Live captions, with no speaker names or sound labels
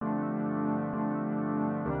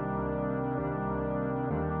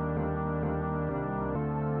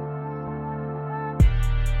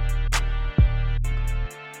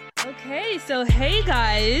So hey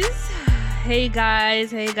guys.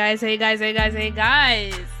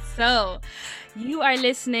 So you are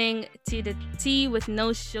listening to the Tea with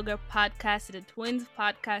No Sugar podcast, the Twins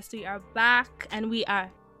podcast. We are back and we are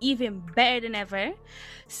even better than ever.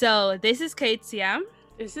 So this is Katia.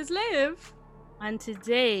 This is Liv. And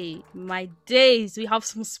today, my days, we have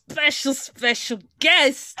some special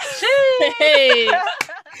guests. Hey,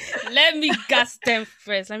 let me gas them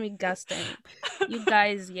first. You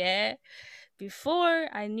guys, yeah. Before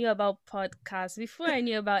I knew about podcasts, before I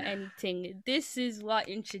knew about anything, this is what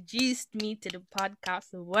introduced me to the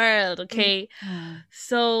podcast world, okay? Mm-hmm.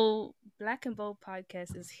 So, Black and Bold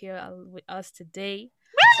Podcast is here with us today.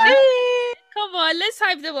 Come on, let's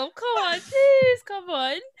hype them up. Come on, please, come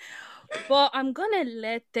on. But I'm gonna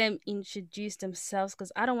let them introduce themselves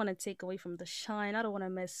because I don't want to take away from the shine. I don't want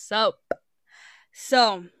to mess up.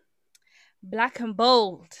 So, Black and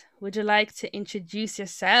Bold, would you like to introduce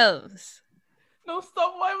yourselves? No,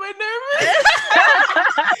 stop. Why am I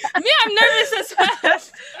nervous? Me, I'm nervous as well.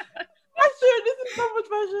 Pressure. This is so much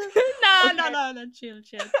pressure. No. Chill.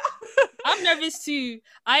 I'm nervous too.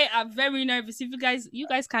 I am very nervous. If you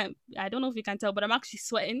guys can't, I don't know if you can tell, but I'm actually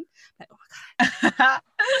sweating. Like, oh my god.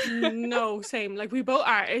 No, same. Like we both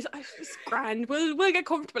are. It's grand. We'll get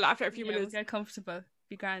comfortable after a few minutes. We'll get comfortable.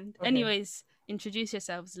 Be grand. Okay. Anyways, introduce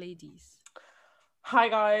yourselves, ladies. Hi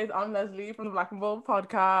guys, I'm Leslie from the Black and Bold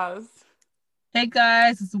podcast. Hey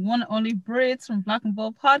guys, it's the one and only Brit from Black and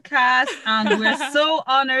Bold podcast, and we're so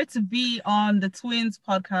honored to be on the Twins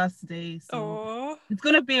podcast today. So it's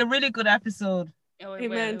gonna be a really good episode.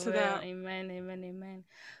 Amen to that. Amen.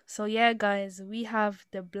 So yeah, guys, we have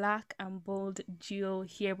the Black and Bold duo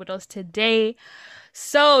here with us today.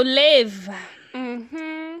 So Liv,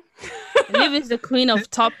 Liv is the queen of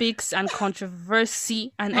topics and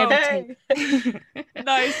controversy and everything.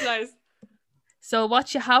 Nice. So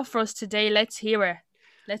what you have for us today, let's hear it.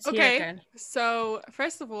 Okay, so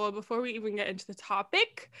first of all, before we even get into the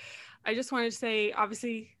topic, I just wanted to say,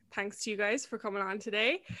 obviously, thanks to you guys for coming on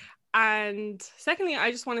today. And secondly,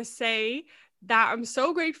 I just want to say that I'm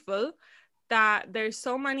so grateful that there's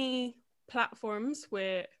so many platforms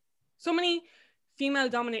with so many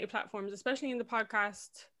female-dominated platforms, especially in the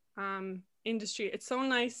podcast industry. It's so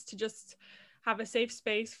nice to just have a safe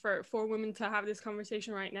space for women to have this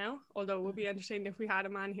conversation right now, although it would be entertaining if we had a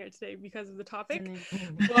man here today because of the topic.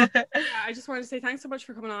 But yeah, I just wanted to say thanks so much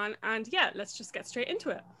for coming on, and yeah, let's just get straight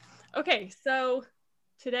into it. Okay, so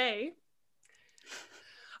today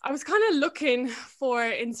I was kind of looking for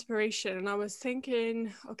inspiration, and I was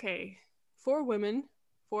thinking, okay, for women,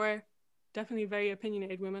 for definitely very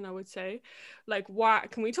opinionated women, I would say, like,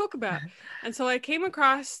 what can we talk about? And so I came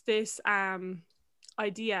across this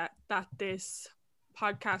idea that this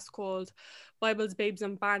podcast called Bibles, Babes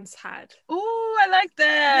and Bants had. Oh, I like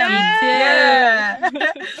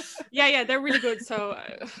them. Yeah, they're really good. So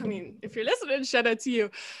I mean, if you're listening, shout out to you.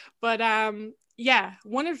 But yeah,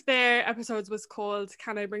 one of their episodes was called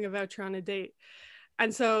Can I Bring a Voucher on a Date?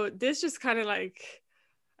 And so this just kind of like,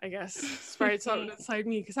 I guess, sparked something inside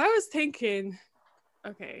me, because I was thinking,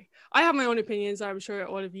 okay, I have my own opinions, I'm sure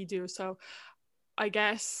all of you do, so I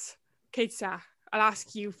guess Katia, I'll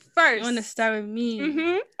ask you first. You want to start with me?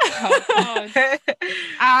 Mm-hmm.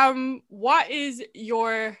 Oh, what is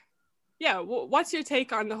your what's your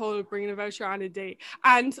take on the whole bringing a voucher on a date?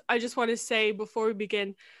 And I just want to say before we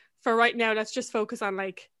begin, for right now, let's just focus on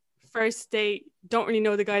like first date. Don't really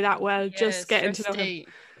know the guy that well, just getting to know him.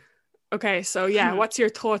 Okay, so yeah, what's your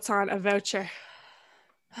thoughts on a voucher?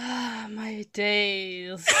 My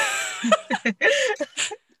days.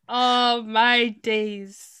 Oh, my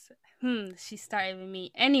days. She started with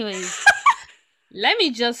me. Anyways, let me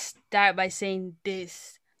just start by saying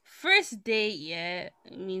this. First date, yeah,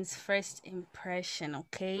 it means first impression,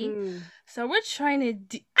 okay? So we're trying to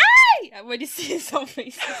do... I'm already saying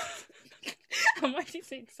something.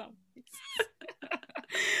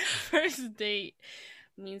 First date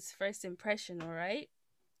means first impression, all right?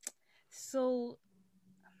 So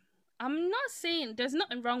I'm not saying there's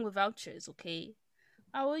nothing wrong with vouchers, okay?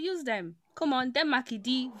 I will use them. Come on, them Mackie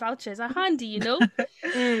D vouchers are handy, you know?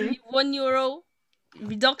 €1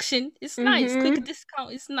 reduction. It's nice. Quick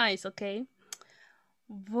discount. It's nice, okay?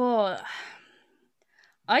 But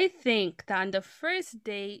I think that on the first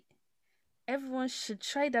date, everyone should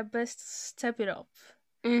try their best to step it up.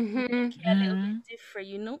 Make it a little bit different,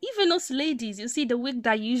 you know? Even us ladies, you see the wig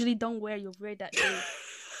that you usually don't wear, you wear that day.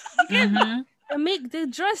 Make the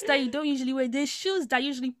dress that you don't usually wear, the shoes that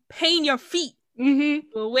usually pain your feet. You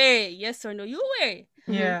wear it, yes or no? You wear it.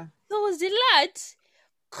 Yeah. So was the lad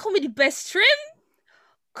come with the best trim,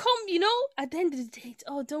 come, at the end of the day,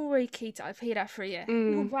 oh, don't worry, Kate, I'll pay that for you.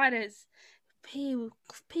 No bothers. Pay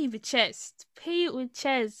with chest. Pay it with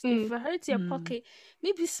chest. If it hurts your pocket,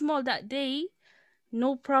 maybe small that day,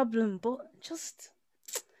 no problem. But just,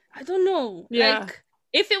 I don't know. Yeah. Like,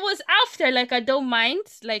 if it was after, like, I don't mind.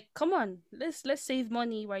 Like, come on, let's save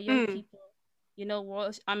money. We're young people.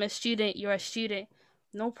 I'm a student. You're a student.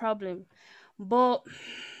 No problem. But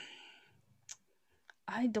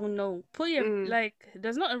I don't know. Put your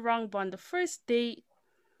there's not a wrong bond. The first date,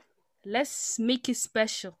 let's make it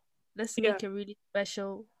special. Let's make it really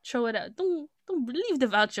special. Throw it out. Don't leave the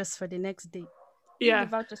vouchers for the next day. Leave the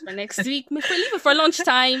vouchers for next week. Leave it for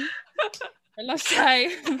lunchtime.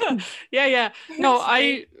 Yeah. No,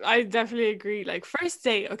 I definitely agree. Like, first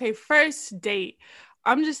date. Okay, first date.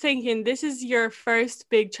 I'm just thinking this is your first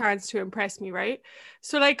big chance to impress me, right?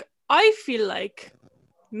 So, like, I feel like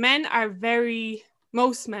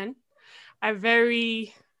most men are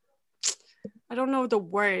very, I don't know the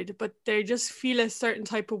word, but they just feel a certain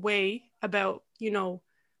type of way about,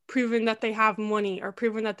 proving that they have money or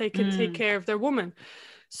proving that they can take care of their woman.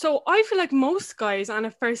 So I feel like most guys on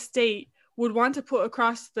a first date would want to put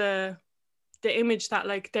across the image that,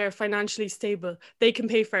 like, they're financially stable, they can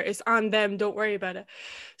pay for it, it's on them, don't worry about it.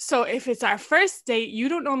 So if it's our first date, you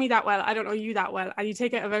don't know me that well, I don't know you that well, and you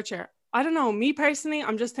take out a voucher, I don't know, me personally,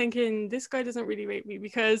 I'm just thinking this guy doesn't really rate me,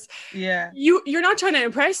 because you're not trying to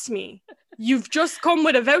impress me. You've just come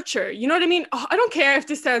with a voucher. You know what I mean? I don't care if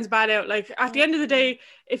this sounds bad out. Like, at the end of the day,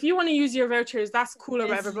 if you want to use your vouchers, that's cool or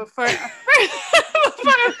whatever. But for a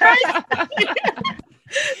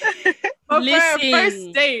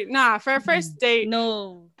first date,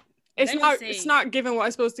 no, it's not giving what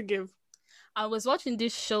I'm supposed to give. I was watching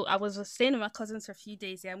this show. I was staying with my cousins for a few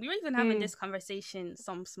days, and we were even having this conversation,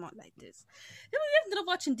 some smart like this. Then we ended up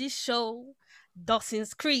watching this show,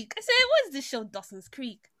 Dawson's Creek. I said, what is this show, Dawson's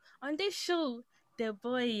Creek? On this show, the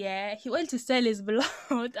boy, he went to sell his blood.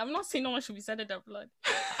 I'm not saying no one should be selling their blood.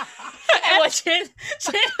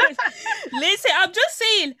 Listen, I'm just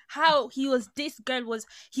saying how he was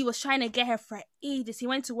trying to get her for ages. He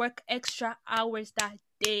went to work extra hours that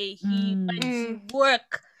day. He went to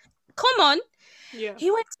work. Come on. Yeah.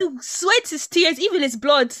 He went to sweat his tears, even his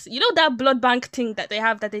blood. You know that blood bank thing that they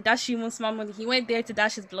have, that they dash you small money? He went there to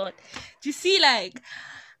dash his blood. Do you see, like...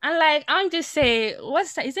 And, like, I'm just saying,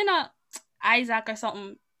 what's that? Is it not Isaac or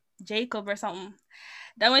something? Jacob or something?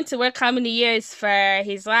 That went to work how many years for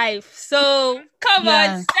his wife? So, come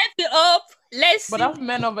on, set it up. Let's see. But that's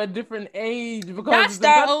men of a different age. Because that's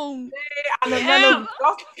their own. And the men of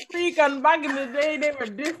Dawson's Creek, and back in the day, they were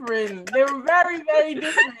different. They were very, very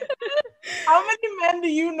different. How many men do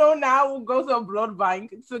you know now who go to a blood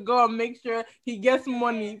bank to go and make sure he gets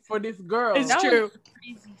money for this girl? It's true.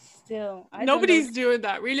 Crazy. Still, nobody's doing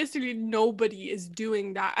that. Realistically, nobody is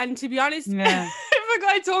doing that. And to be honest, if a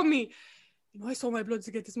guy told me, I sold my blood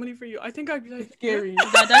to get this money for you, I think I'd be like, scary.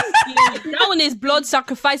 That's scary. That one is blood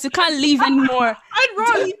sacrifice. You can't leave anymore. I'd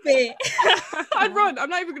run. I'd run. I'm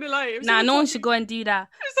not even gonna lie. No one should go and do that.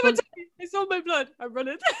 If someone told me I sold my blood, I'm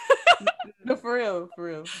running. No, for real.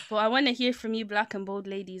 But I want to hear from you, black and bold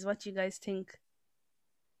ladies. What you guys think?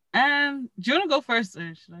 Do you want to go first,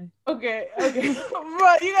 or should I? Okay. But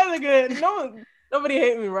you guys are good. Nobody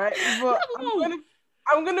hate me, right? But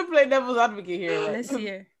I'm gonna play devil's advocate here. Right? Let's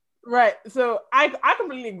hear. Right. So I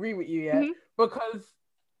completely agree with you, because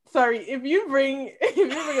if you bring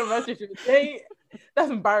a voucher to the date,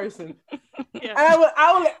 that's embarrassing. Yeah. And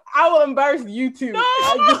I will embarrass you too. No.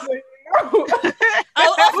 Off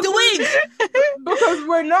the wig. Because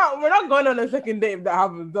we're not going on a second date if that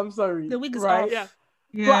happens. I'm sorry. The wig is right? off.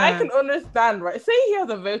 Yeah. But I can understand, right? Say he has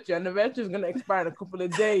a voucher and the voucher is gonna expire in a couple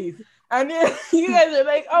of days, and you guys are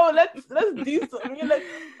like, "Oh, let's do something." You're like,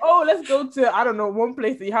 "Oh, let's go to, I don't know, one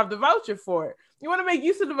place that you have the voucher for." You want to make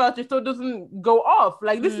use of the voucher so it doesn't go off.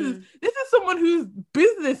 Like this is someone who's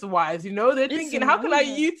business wise, they're thinking, how can I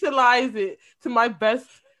utilize it to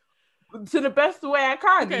the best way I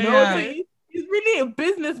can? Okay. So he's really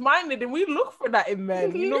business minded, and we look for that in men.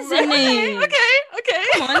 Okay.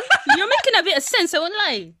 Come on, you're making a bit of sense. I won't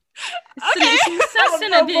lie.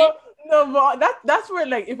 But that's where,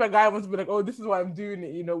 like, if a guy wants to be like, "Oh, this is why I'm doing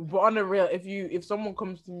it," But on the real, if someone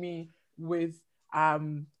comes to me with a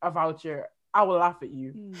voucher, I will laugh at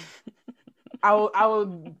you. I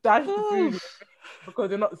will dash the food because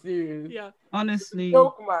they're not serious. Yeah, honestly,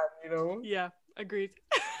 joke man. Yeah, agreed.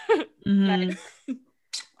 Like,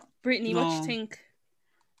 Brittany, what you think?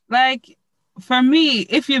 Like, for me,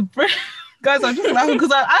 if you bring... Guys, I'm just laughing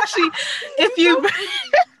because if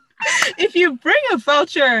you bring a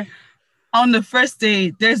voucher on the first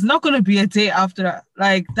date, there's not going to be a date after that.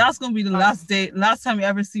 Like, that's going to be the last time you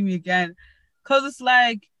ever see me again. Because it's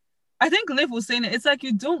like, I think Liv was saying it, it's like,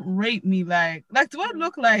 you don't rate me like do I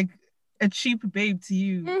look like a cheap babe to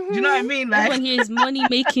you? Do you know what I mean? Like, everyone here is money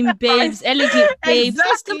making babes, elegant babes. Exactly.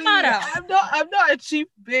 What's the matter? I'm not a cheap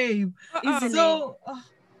babe. So,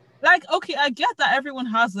 like, okay, I get that everyone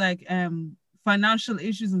has like financial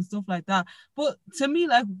issues and stuff like that, but to me,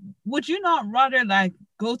 like, would you not rather like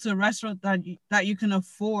go to a restaurant that you can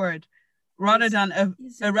afford rather than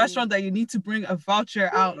a restaurant that you need to bring a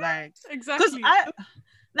voucher out? Like, exactly. Because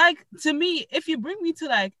like, to me, if you bring me to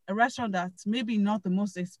like a restaurant that's maybe not the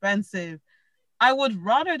most expensive, I would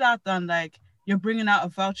rather that than like you're bringing out a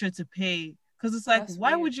voucher to pay. Because it's like,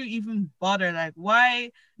 why would you even bother? Like,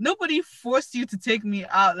 why? Nobody forced you to take me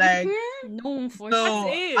out. Like, no one forced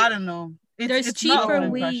you. I don't know. There's cheaper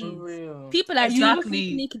ways. People are doing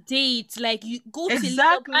picnic dates. Like, you go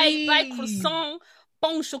to buy croissant,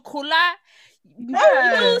 bon chocolat. You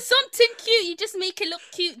know, something cute. You just make it look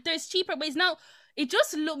cute. There's cheaper ways. Now, it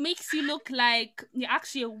just makes you look like you're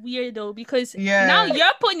actually a weirdo because now you're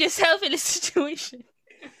putting yourself in a situation.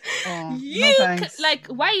 Like,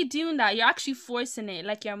 why are you doing that? You're actually forcing it.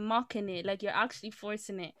 Like, you're mocking it. Like, you're actually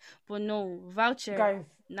forcing it. But no, voucher. Guys,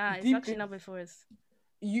 it's actually not before us.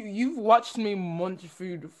 You've watched me munch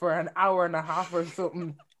food for an hour and a half or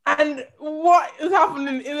something. And what is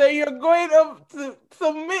happening is that you're going up to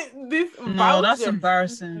submit this voucher. No, that's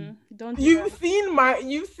embarrassing. You've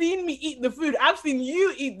seen me eat the food. I've seen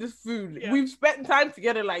you eat this food. Yeah. We've spent time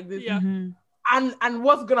together like this. Yeah. And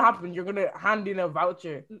what's gonna happen? You're gonna hand in a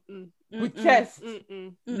voucher with chest.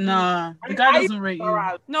 Nah, the guy doesn't rate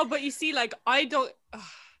you. No, but you see, like, I don't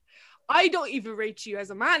even rate you as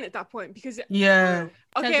a man at that point because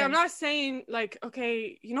okay, I'm not saying like,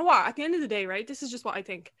 okay, you know what, at the end of the day, right, this is just what I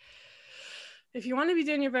think. If you want to be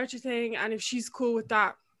doing your voucher thing and if she's cool with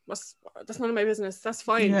that, that's none of my business, that's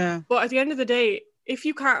fine. But at the end of the day, if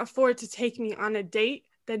you can't afford to take me on a date,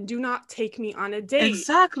 then do not take me on a date.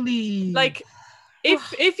 Exactly. Like,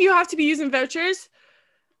 if you have to be using vouchers,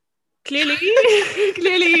 clearly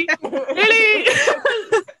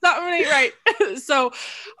not really right. So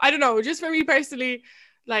I don't know, just for me personally,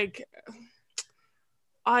 like,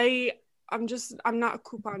 I'm not a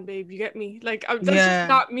coupon babe, you get me? Like, that's just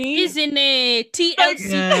not me. Isn't it?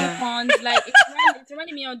 TLC coupons, like, it's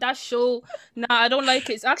reminding me of that show. Nah, I don't like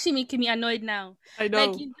it. It's actually making me annoyed now. I know.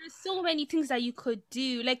 Like, there's so many things that you could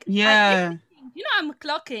do. Like, I'm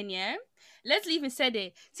clocking, Let's even said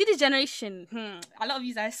it. See this generation. A lot of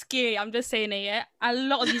you are scary. I'm just saying it, A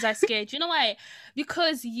lot of you are scared. Do you know why?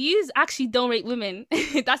 Because you actually don't rate women.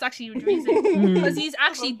 That's actually the reason. Because you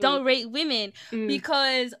actually don't rate women.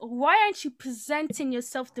 Because why aren't you presenting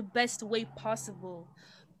yourself the best way possible?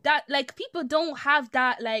 That, like, people don't have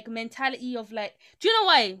that, like, mentality of, like, do you know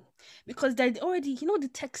why? Because they're already, the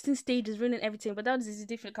texting stage is ruining everything, but that is a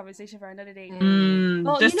different conversation for another day.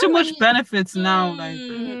 There's too much benefits now, like.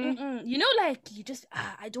 Like, you just,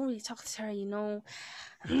 I don't really talk to her,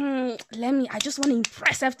 I just want to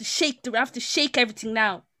impress. I have to shake everything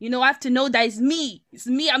now. I have to know that it's me. It's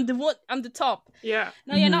me, I'm the top. Yeah.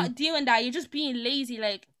 No, you're not doing that. You're just being lazy.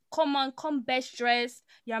 Like, come best dressed,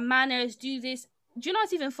 your manners, do this. Do you know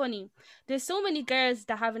what's even funny? There's so many girls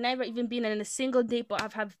that have never even been in a single date, but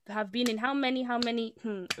have been in how many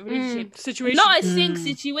relationships? Situations. Not a single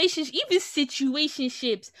situation, even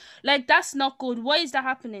situationships. Like, that's not good. Why is that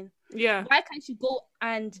happening? Yeah. Why can't you go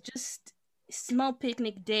and just small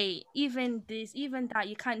picnic day? Even this, even that,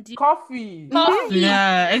 you can't do coffee.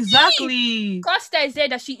 Yeah, exactly. Costa is there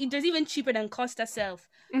that there's even cheaper than Costa herself.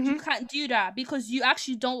 You can't do that because you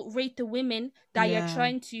actually don't rate the women that you're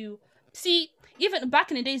trying to see. Even back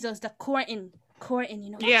in the days, there was the courting,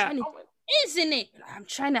 Yeah. Isn't it? I'm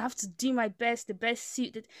trying to have to do my best, the best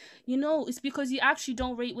suit. It's because you actually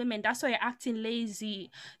don't rate women. That's why you're acting lazy.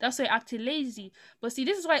 But see,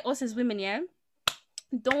 this is why us as women,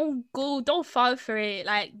 don't fall for it.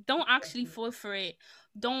 Like, don't actually fall for it.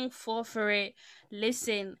 Don't fall for it.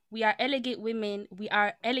 Listen, we are elegant women. We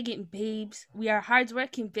are elegant babes. We are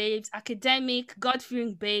hardworking babes, academic,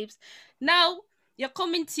 God-fearing babes. Now, you're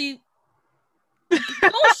coming to...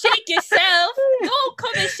 Don't shake yourself. Don't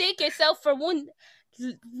come and shake yourself for one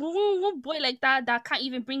boy like that can't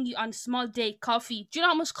even bring you on a small day coffee. Do you know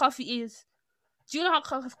how much coffee is? Do you know how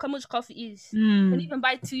much coffee is? You can even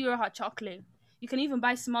buy €2 hot chocolate. You can even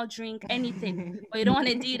buy small drink, anything. But you don't want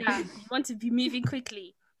to do that. You want to be moving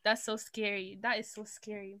quickly. That's so scary. That is so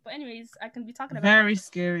scary. But anyways, I can be talking about Very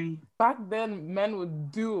scary. Back then, men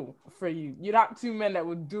would do for you. You'd have two men that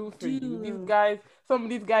would do for you. These Do. guys, some of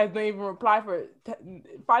these guys don't even reply for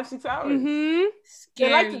 5-6 hours. Mm-hmm.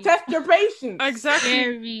 They like to scary. test your patience. Exactly.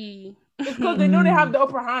 Scary. It's because they know they have the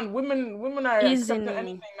upper hand. Women are Isn't accepting it?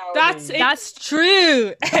 anything nowadays. That's it. That's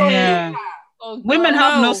true. Yeah. Oh, Women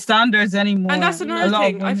have no No. standards anymore. And that's A another lot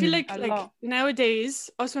of thing. I feel women. like A lot.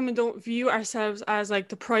 nowadays us women don't view ourselves as like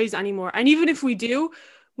the prize anymore. And even if we do,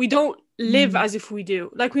 we don't live as if we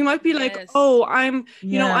do. Like we might be like, Yes. oh, I'm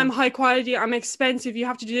you know, Yeah. I'm high quality, I'm expensive, you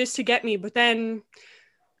have to do this to get me. But then,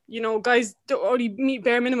 you know, guys don't already meet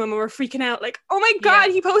bare minimum and we're freaking out like, oh my god,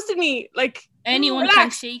 Yeah. he posted me. Like Anyone relax. can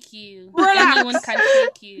shake you. Relax. Anyone can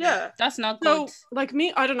shake you. Yeah. That's not So good. like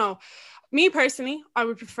me, I don't know. Me personally, I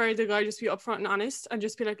would prefer the guy just be upfront and honest and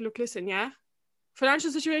just be like, look, listen, yeah, financial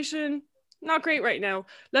situation, not great right now.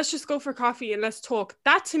 Let's just go for coffee and let's talk.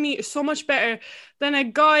 That to me is so much better than a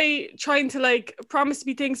guy trying to like promise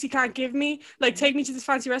me things he can't give me, like take me to this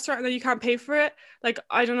fancy restaurant and then you can't pay for it. Like,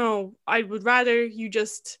 I don't know. I would rather you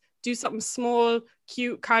just do something small,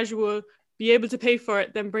 cute, casual, be able to pay for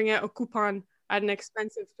it than bring out a coupon at an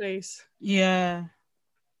expensive place. Yeah.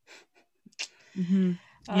 Mm-hmm.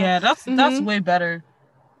 Uh, Yeah, that's Mhm. way better.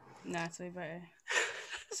 Nah, it's way better.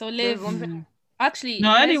 So Liv, Mhm. actually, No,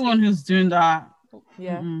 Leslie, anyone who's doing that.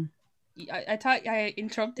 Yeah. Mm-mm. I thought I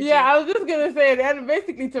interrupted Yeah, you. I was just gonna say, and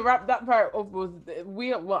basically to wrap that part up was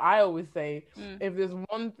I always say, if there's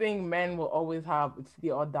one thing men will always have, it's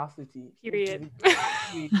the audacity. Period.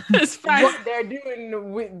 Exactly It's fine. what they're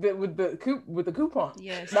doing with the coupon.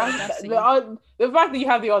 Yes, That's audacity. the fact that you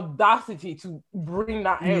have the audacity to bring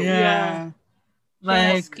that out. Yeah. Yeah.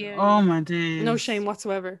 Like, scary. oh my days. No shame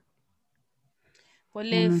whatsoever. But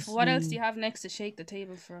Liv, what else do Honestly. you have next to shake the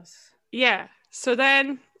table for us? Yeah. So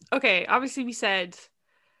then, okay, obviously we said,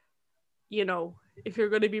 you know, if you're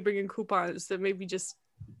going to be bringing coupons, then maybe just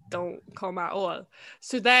don't come at all.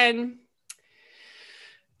 So then,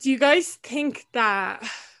 do you guys think that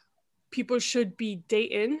people should be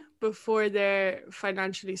dating before they're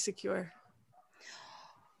financially secure?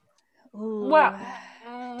 Ooh. Well,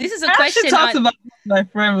 This is a I actually question. talked about this with my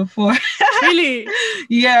friend before. Really?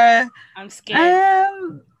 Yeah. I'm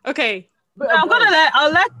scared. Okay. I'll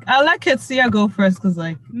let Ketsia go first because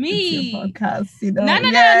like it's your Me? podcast, you know. No. I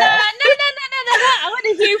want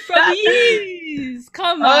to hear from you.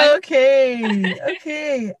 Come on.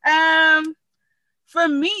 Okay. For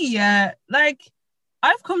me, yeah, like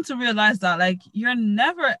I've come to realize that like you're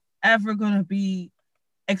never ever gonna be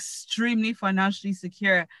extremely financially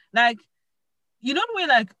secure. Like, you know the way,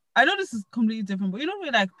 like, I know this is completely different, but you know the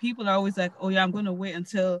way like people are always like, oh yeah, I'm gonna wait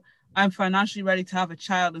until I'm financially ready to have a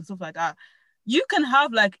child and stuff like that. You can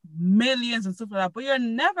have like millions and stuff like that, but you're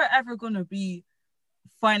never ever gonna be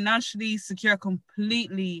financially secure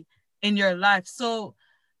completely in your life. So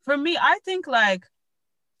for me, I think like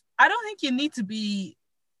I don't think you need to be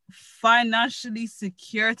financially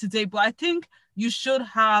secure today, but I think you should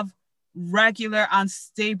have regular and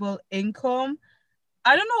stable income.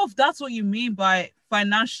 I don't know if that's what you mean by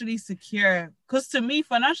financially secure, because to me,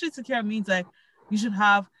 financially secure means like you should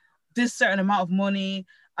have this certain amount of money,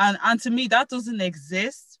 and to me that doesn't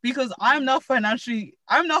exist because I'm not financially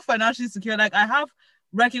secure. Like I have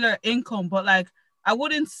regular income, but like I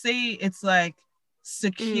wouldn't say it's like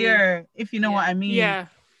secure, if you know what I mean. Yeah.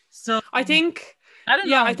 So I think I don't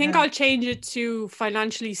know. Yeah, I think I'll change it to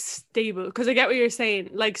financially stable because I get what you're saying.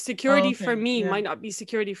 Like security for me might not be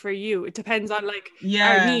security for you. It depends on like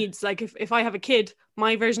our needs. Like if I have a kid,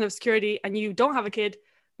 my version of security and you don't have a kid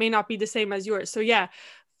may not be the same as yours. So yeah,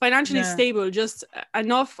 financially stable, just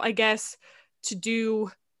enough, I guess, to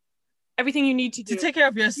do everything you need to do. To take care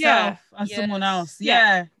of yourself and someone else.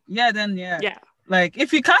 Yeah. Like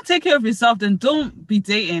if you can't take care of yourself, then don't be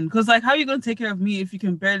dating. Because like how are you gonna take care of me if you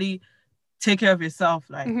can barely take care of yourself?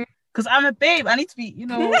 Like because I'm a babe, I need to be, you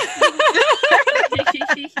know.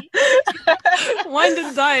 Wine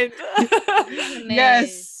and dine.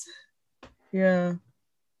 Yes. Yeah.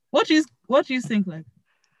 What do you think, like?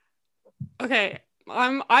 Okay.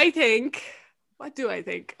 I think, what do I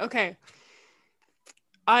think? Okay.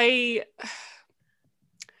 I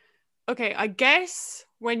guess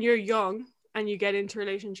when you're young and you get into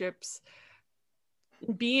relationships,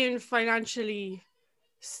 being financially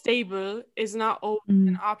stable is not always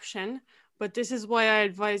an option, but this is why I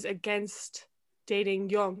advise against dating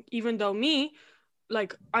young. Even though me,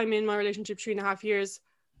 like, I'm in my relationship 3.5 years,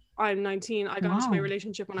 I'm 19, I got into my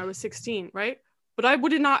relationship when I was 16, right? But I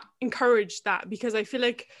would not encourage that because I feel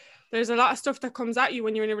like there's a lot of stuff that comes at you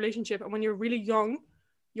when you're in a relationship, and when you're really young,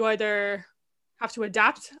 you either have to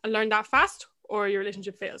adapt and learn that fast, or your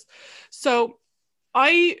relationship fails. So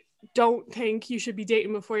I don't think you should be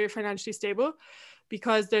dating before you're financially stable,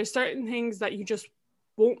 because there's certain things that you just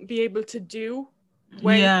won't be able to do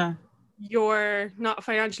when you're not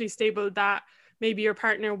financially stable that maybe your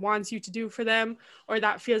partner wants you to do for them, or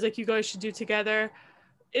that feels like you guys should do together.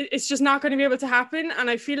 It's just not going to be able to happen. And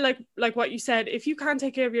I feel like what you said, if you can't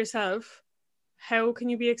take care of yourself, how can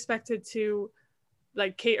you be expected to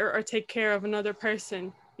like cater or take care of another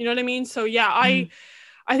person? You know what I mean? So yeah,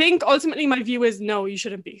 I think ultimately my view is no, you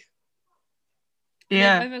shouldn't be.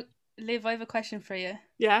 Yeah. Liv, I have a question for you.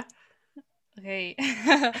 Yeah. Okay.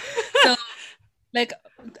 So, like,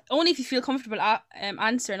 only if you feel comfortable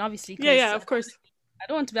answering, obviously. Yeah, of course. I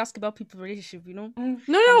don't want to be asking about people's relationship, you know?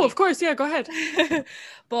 No, of course. Yeah, go ahead.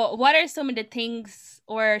 But what are some of the things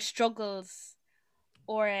or struggles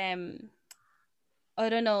or, I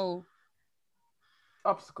don't know.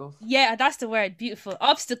 Obstacles. Yeah, that's the word. Beautiful.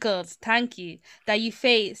 Obstacles, thank you, that you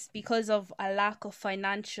face because of a lack of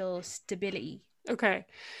financial stability. Okay.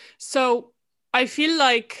 So I feel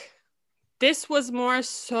like this was more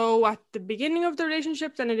so at the beginning of the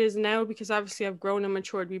relationship than it is now, because obviously I've grown and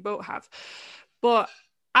matured. We both have. But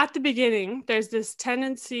at the beginning, there's this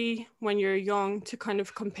tendency when you're young to kind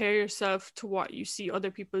of compare yourself to what you see other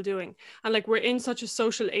people doing. And like, we're in such a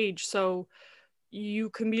social age, so you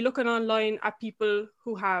can be looking online at people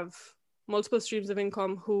who have multiple streams of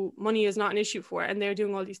income, who money is not an issue for, and they're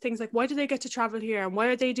doing all these things. Like, why do they get to travel here, and why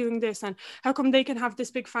are they doing this, and how come they can have this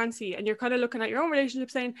big fancy? And you're kind of looking at your own relationship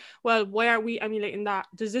saying, well, why are we emulating that?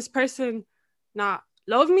 Does this person not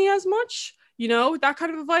love me as much? You know, that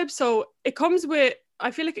kind of a vibe. So it comes with,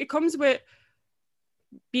 I feel like it comes with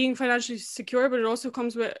being financially secure, but it also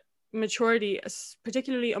comes with maturity,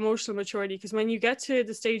 particularly emotional maturity, because when you get to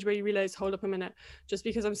the stage where you realize, hold up a minute, just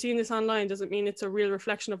because I'm seeing this online doesn't mean it's a real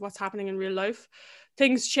reflection of what's happening in real life.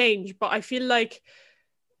 Things change, but I feel like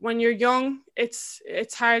when you're young, it's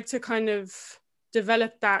hard to kind of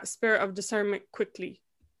develop that spirit of discernment quickly.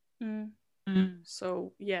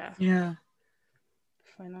 So yeah,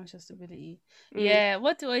 financial stability. Yeah,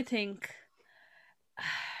 what do I think?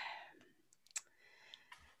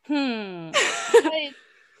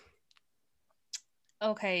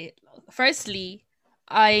 Okay, firstly,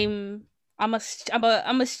 I'm a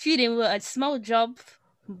student with a small job,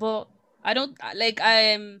 but I don't like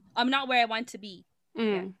I'm not where I want to be.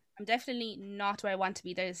 Yeah. I'm definitely not where I want to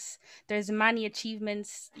be. There's many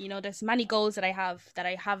achievements, you know, there's many goals that I have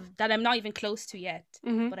that I'm not even close to yet,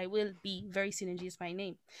 but I will be very soon in Jesus' my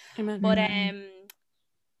name. Amen. But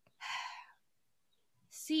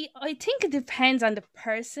see, I think it depends on the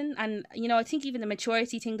person, and you know, I think even the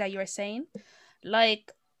maturity thing that you were saying,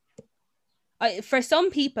 like, for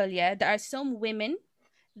some people, yeah, there are some women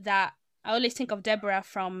that I always think of Deborah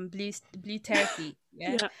from Blue Turkey.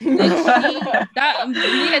 Yeah. Like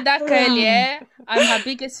that girl, yeah. I'm her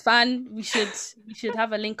biggest fan. We should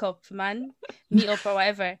have a link up, man. Meet up or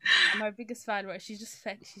whatever. I'm her biggest fan. Right? She's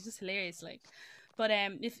just hilarious. Like, but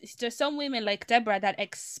if there's some women like Deborah that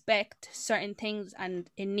expect certain things, and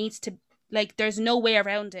it needs to, like, there's no way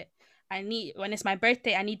around it. When it's my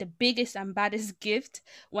birthday, I need the biggest and baddest gift.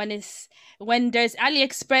 When there's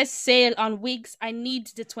AliExpress sale on wigs, I need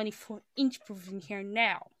the 24-inch proven here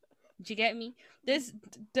now. Do you get me?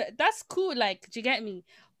 That's cool. Like, do you get me?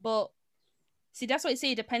 But see, that's why I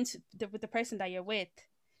say it depends with the person that you're with,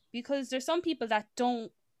 because there's some people that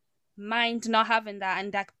don't mind not having that,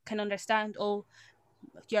 and that can understand. Oh,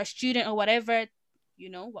 you're a student or whatever. You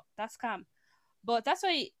know, that's calm. But that's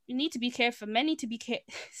why you need to be careful. Men need to be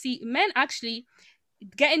See, men actually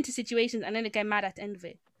get into situations and then they get mad at the end of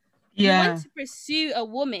it. Yeah. You want to pursue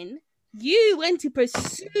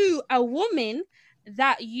a woman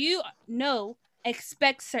that you know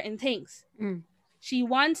expects certain things. She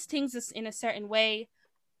wants things in a certain way.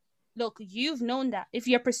 Look, you've known that. If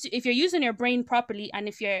you're using your brain properly, and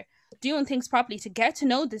if you're doing things properly to get to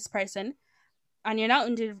know this person, and now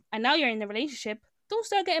you're in the relationship, don't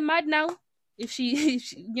start getting mad now. If she,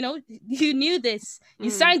 you know, you knew this,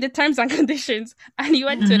 you signed the terms and conditions, and you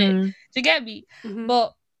went to it. To get me,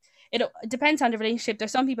 but it depends on the relationship.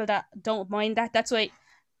 There's some people that don't mind that. That's why,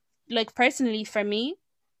 like, personally for me,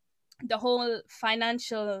 the whole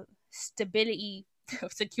financial stability,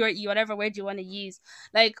 security, whatever word you want to use,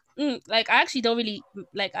 like I actually don't really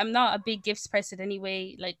like. I'm not a big gifts person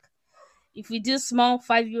anyway. Like, if we do small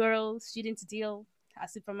 €5 student deal at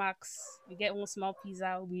Supermax, we get one small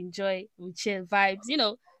pizza, we enjoy, we chill, vibes, you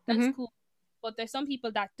know, that's cool. But there's some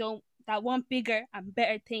people that want bigger and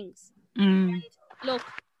better things. And look,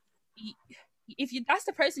 if that's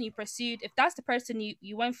the person you pursued, if that's the person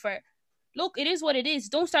you went for, look, it is what it is.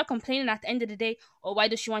 Don't start complaining at the end of the day. Oh, why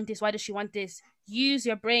does she want this? Why does she want this? Use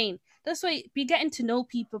your brain. That's why be getting to know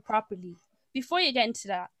people properly. Before you get into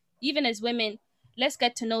that, even as women, let's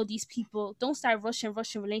get to know these people. Don't start rushing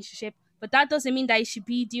relationship. But that doesn't mean that you should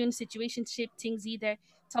be doing situationship things either.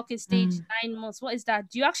 Talking stage 9 months. What is that?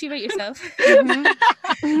 Do you actually rate yourself?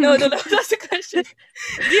 No, that's the question.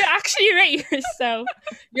 Do you actually rate yourself?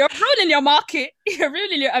 You're ruining your market. You're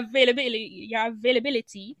ruining your availability.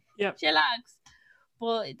 Yeah. Chillax.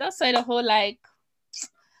 But that's why the whole like,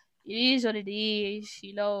 it is what it is.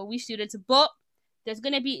 You know, we students. But there's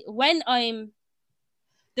gonna be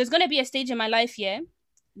a stage in my life,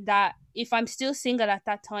 that if I'm still single at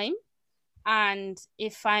that time, and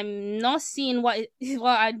if I'm not seeing what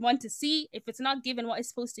I want to see, if it's not given what it's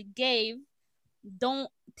supposed to give, don't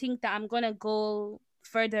think that I'm gonna go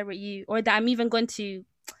further with you, or that I'm even going to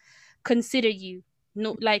consider you.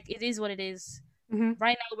 No, like, it is what it is.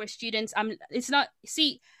 Right now we're students. It's not,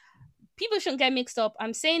 see, people shouldn't get mixed up.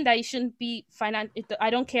 I'm saying that you shouldn't be I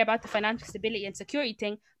don't care about the financial stability and security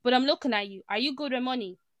thing, but I'm looking at you. Are you good with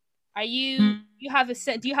money? Are you you have a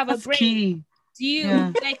set? Do you have a brain? Key. Do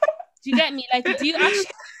you like? Do you get me? Like, do you actually?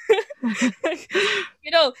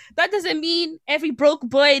 That doesn't mean every broke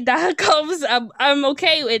boy that comes, I'm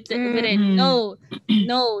okay with it. No.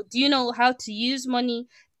 Do you know how to use money?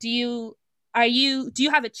 Do you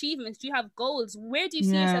have achievements? Do you have goals? Where do you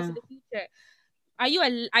see yourself in the future?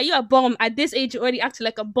 Are you a bum at this age? You're already acting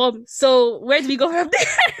like a bum. So where do we go from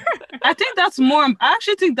there? I think that's more. I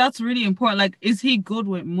actually think that's really important. Like, is he good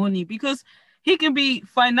with money? Because he can be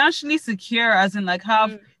financially secure, as in like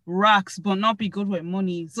have racks, but not be good with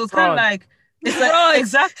money. So it's kind of like, it's like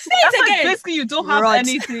exactly. That's like basically you don't have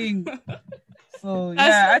anything. So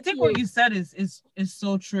I think what you said is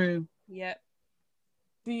so true. Yeah.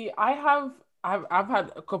 See, I've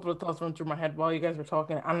had a couple of thoughts run through my head while you guys were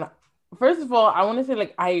talking, and first of all, I want to say,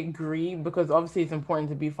 like, I agree, because obviously it's important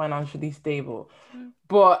to be financially stable.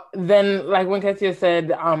 But then, like when Ketia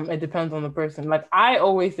said, it depends on the person. Like, I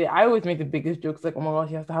always make the biggest jokes, like, oh my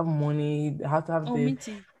gosh, you have to have money, you have to have this. Me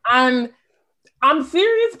too. And I'm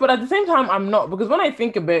serious, but at the same time, I'm not. Because when I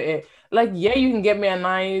think about it, like, yeah, you can get me a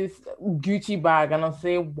nice Gucci bag and I'll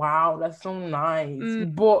say, wow, that's so nice.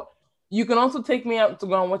 But you can also take me out to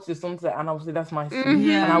go and watch the sunset, and I would say that's my sweet.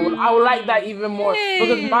 And I would like that even more,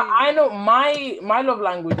 because I know my love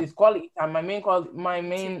language is quality time. My main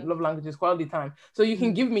love language is quality time. So you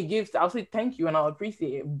can give me gifts, I'll say thank you and I'll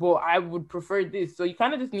appreciate it, but I would prefer this. So you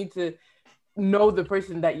kind of just need to know the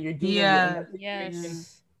person that you're dealing with.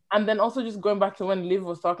 Yes. And then also just going back to when Liv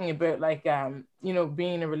was talking about, like, being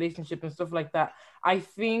in a relationship and stuff like that. I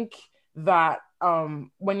think that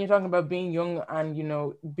when you're talking about being young and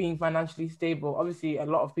being financially stable, obviously a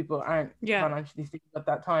lot of people aren't financially stable at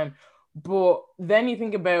that time, but then you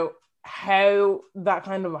think about how that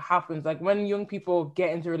kind of happens. Like, when young people get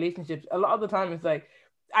into relationships, a lot of the time it's like,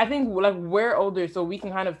 I think, like, we're older, so we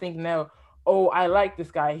can kind of think now, oh, I like this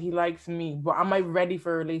guy, he likes me, but am I ready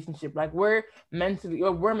for a relationship? Like, we're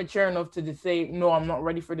mature enough to just say, no, I'm not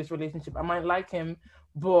ready for this relationship. I might like him,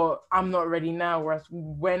 but I'm not ready now. Whereas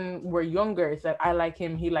when we're younger, it's like, I like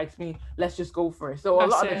him, he likes me, let's just go for it. So a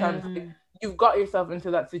lot of the time, you've got yourself into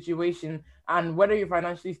that situation, and whether you're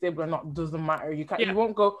financially stable or not doesn't matter. You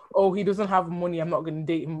won't go, oh, he doesn't have money, I'm not going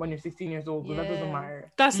to date him when you're 16 years old. But that doesn't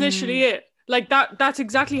matter. That's literally it. Like, that's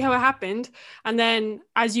exactly how it happened. And then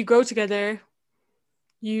as you grow together,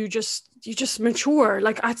 you just mature.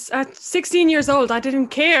 Like, at 16 years old, I didn't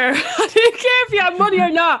care. I didn't care if you had money or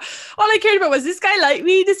not. All I cared about was, this guy like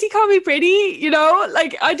me? Does he call me pretty?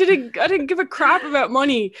 Like, I didn't give a crap about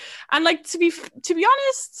money. And, like, to be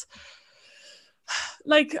honest,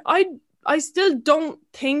 like, I still don't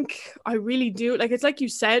think I really do. Like, it's like you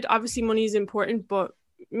said, obviously money is important, but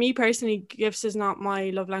me personally, gifts is not my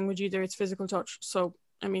love language either. It's physical touch. So,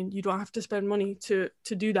 I mean, you don't have to spend money to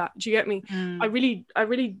do that. Do you get me?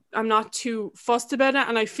 I'm not too fussed about it.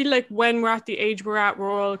 And I feel like when we're at the age we're at, we're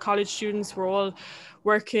all college students, we're all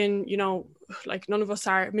working, like, none of us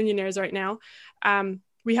are millionaires right now.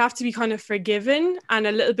 We have to be kind of forgiving and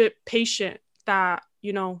a little bit patient that,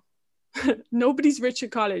 nobody's rich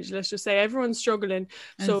in college. Let's just say everyone's struggling.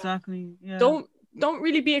 So exactly. Yeah. Don't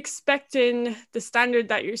really be expecting the standard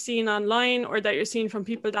that you're seeing online or that you're seeing from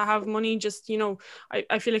people that have money. Just,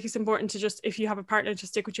 I feel like it's important to just, if you have a partner, to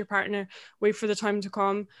stick with your partner, wait for the time to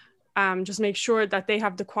come. Just make sure that they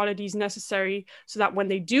have the qualities necessary so that when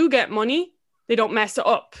they do get money, they don't mess it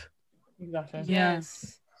up. Exactly.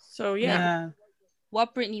 Yes. So, yeah.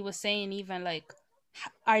 What Brittany was saying, even, like,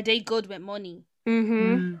 are they good with money?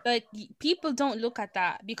 Like, people don't look at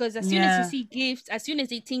that, because as soon as you see gifts, as soon as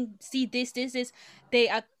they see this, they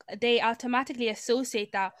they automatically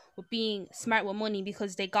associate that with being smart with money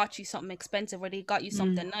because they got you something expensive or they got you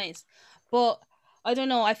something nice. But I don't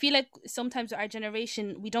know. I feel like sometimes with our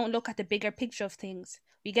generation, we don't look at the bigger picture of things.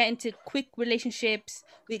 We get into quick relationships,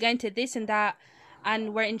 we get into this and that,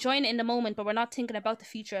 and we're enjoying it in the moment, but we're not thinking about the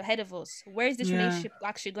future ahead of us. Where is this relationship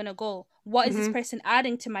actually going to go? What is this person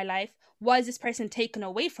adding to my life? What is this person taking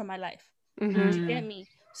away from my life? Do you get me?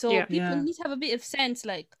 So people need to have a bit of sense.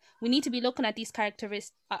 Like, we need to be looking at these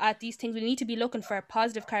characteristics, at these things. We need to be looking for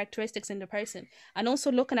positive characteristics in the person, and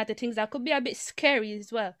also looking at the things that could be a bit scary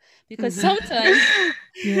as well. Because sometimes,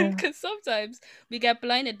 we get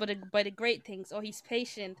blinded by the great things. Or he's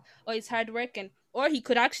patient, or he's hardworking, or he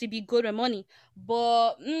could actually be good with money.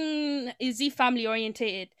 But is he family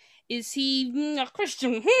orientated? Is he a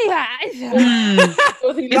Christian? Is he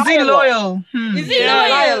loyal? Is he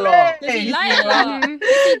loyal? Is he loyal?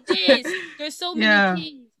 Is he this? There's so many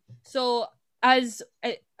things. So as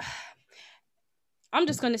I'm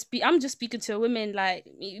just speaking to women, like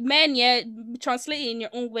men, translate it in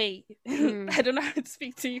your own way. I don't know how to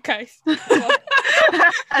speak to you guys.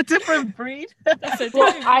 A different breed.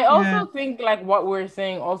 I also think like what we're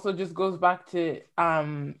saying also just goes back to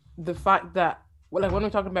the fact that, well, like when we're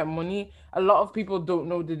talking about money, a lot of people don't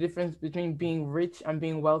know the difference between being rich and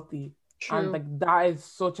being wealthy. True. And like that is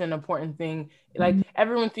such an important thing. Like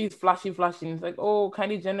everyone sees flashy. It's like, oh,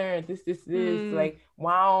 Kylie Jenner, this. Like,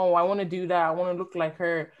 wow, I want to do that. I want to look like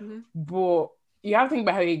her. But you have to think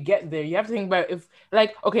about how you get there. You have to think about if,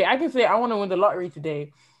 like, okay, I can say I want to win the lottery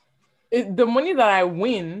today. The money that I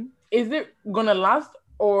win, is it gonna last,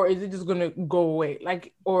 or is it just gonna go away?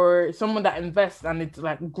 Like, or someone that invests and it's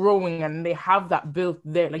like growing and they have that built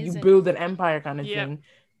there, like you build an empire kind of thing.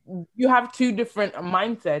 You have two different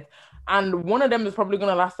mindsets. And one of them is probably going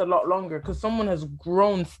to last a lot longer because someone has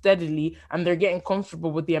grown steadily and they're getting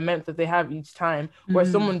comfortable with the amount that they have each time. Where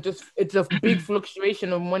someone it's a big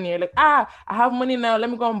fluctuation of money. You're like, I have money now. Let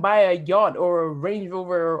me go and buy a yacht or a Range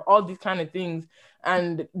Rover or all these kind of things.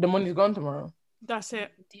 And the money's gone tomorrow. That's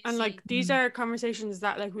it. And like, these are conversations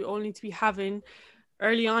that like we all need to be having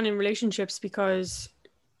early on in relationships, because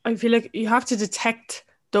I feel like you have to detect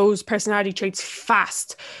those personality traits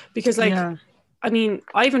fast. Because like, I mean,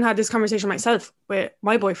 I even had this conversation myself with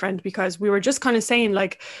my boyfriend, because we were just kind of saying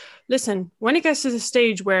like, listen, when it gets to the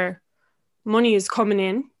stage where money is coming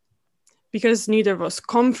in, because neither of us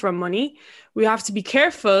come from money, we have to be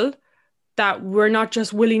careful that we're not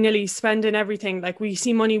just willy-nilly spending everything. Like, we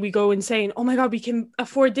see money, we go insane. Oh my God, we can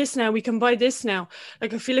afford this now. We can buy this now.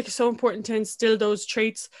 Like, I feel like it's so important to instill those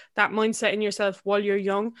traits, that mindset in yourself while you're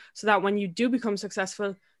young, so that when you do become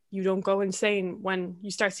successful, you don't go insane when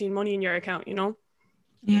you start seeing money in your account, you know?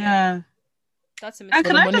 Yeah. That's a mistake.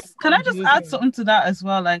 And can I just add something to that as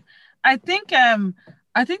well? Like, I think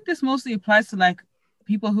this mostly applies to like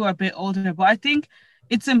people who are a bit older, but I think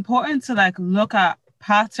it's important to like look at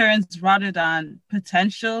patterns rather than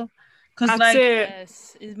potential. Because like,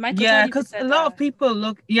 because a lot of people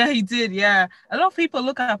look, he did, a lot of people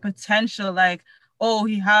look at potential, like, oh,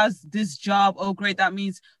 he has this job, oh great, that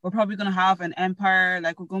means we're probably going to have an empire,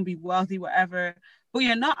 like we're going to be wealthy, whatever. But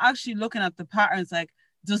you're not actually looking at the patterns, like,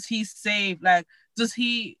 does he save, like, does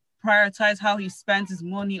he prioritize how he spends his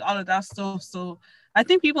money, all of that stuff. So I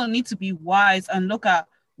think people need to be wise and look at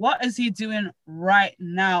what is he doing right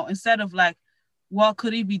now, instead of like, what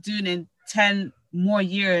could he be doing in 10 more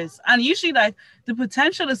years? And usually like the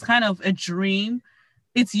potential is kind of a dream.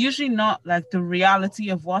 It's usually not like the reality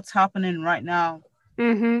of what's happening right now.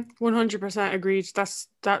 100% agreed.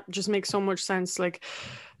 That just makes so much sense. Like,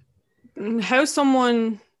 how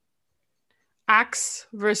someone acts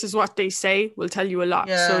versus what they say will tell you a lot.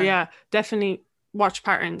 So yeah, definitely watch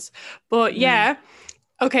patterns. But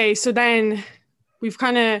okay, so then we've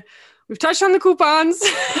touched on the coupons.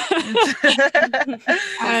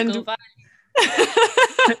 And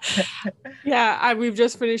we've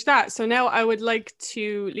just finished that. So now I would like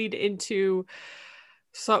to lead into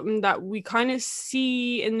something that we kind of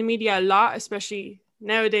see in the media a lot, especially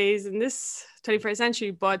nowadays in this 21st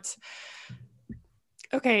century. But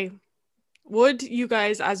okay, would you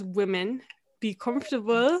guys as women be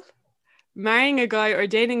comfortable marrying a guy or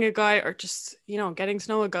dating a guy or just, getting to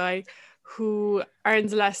know a guy who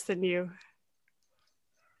earns less than you?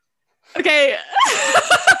 Okay.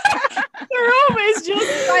 The room is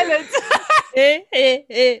just silent.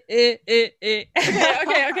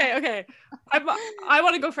 Okay. I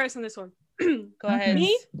want to go first on this one. Go ahead.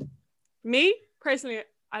 Me personally,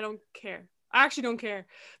 I don't care. I actually don't care,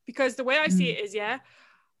 because the way I see it is,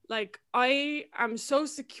 like, I am so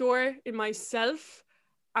secure in myself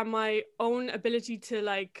and my own ability to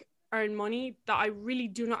like earn money that I really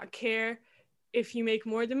do not care if you make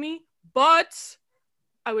more than me, but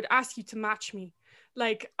I would ask you to match me.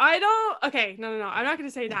 Like, I don't, okay, no, I'm not going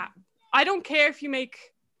to say that. I don't care if you make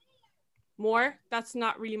more. That's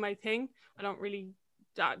not really my thing. I don't really,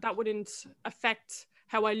 that wouldn't affect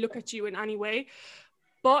how I look at you in any way.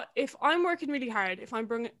 But if I'm working really hard, if I'm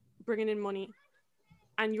bringing in money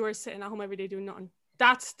and you're sitting at home every day doing nothing,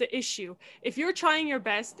 that's the issue. If you're trying your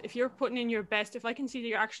best, if you're putting in your best, if I can see that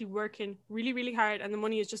you're actually working really, really hard and the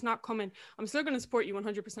money is just not coming, I'm still going to support you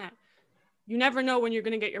 100%. You never know when you're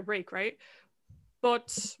going to get your break, right?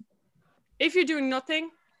 But if you're doing nothing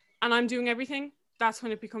and I'm doing everything, that's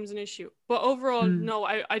when it becomes an issue. But overall, no,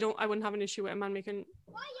 I wouldn't have an issue with a man making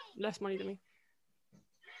less money than me.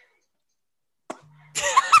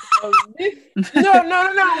 No.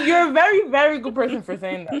 You're a very, very good person for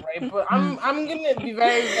saying that, right? But I'm gonna be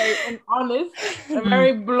very, very honest and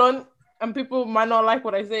very blunt, and people might not like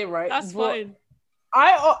what I say, right? That's fine.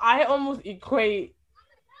 I almost equate.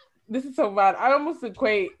 This is so bad. I almost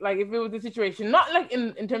equate, like, if it was a situation, not like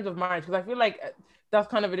in terms of marriage, because I feel like that's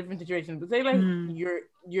kind of a different situation. But say like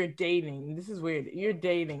you're dating. This is weird. You're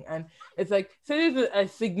dating, and it's like, say there's a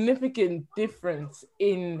significant difference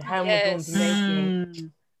in how much one's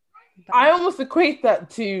making. I almost equate that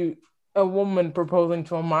to a woman proposing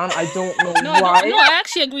to a man. I don't know why. No, I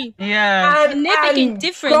actually agree. Yeah. Significant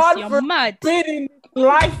difference. God, you're mad.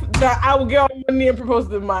 Life that I will get all money and propose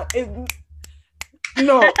to the man.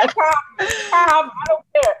 No, I don't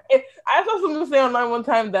care. I saw someone say online one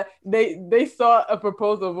time that they saw a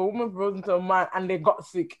proposal of a woman proposing to a man and they got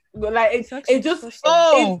sick. But like it just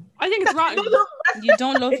I think it's rotten. You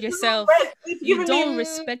don't love yourself. You don't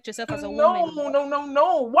respect yourself as a woman.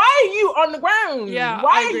 No. Why are you on the ground? Yeah.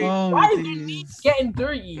 Why is your knees getting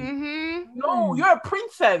dirty? Mm-hmm. No, you're a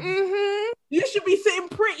princess. Mm-hmm. You should be sitting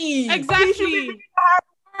pretty. Exactly. You should be doing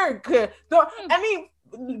hard work. I mean,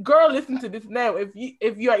 girl, listen to this now.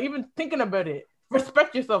 If you are even thinking about it,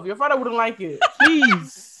 respect yourself. Your father wouldn't like it.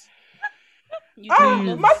 Please.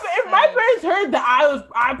 If my parents heard that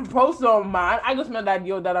I proposed to a man, I just meant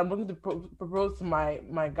that I'm looking to propose to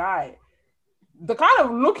my guy. The kind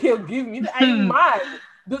of look he'll give me, I ain't mad.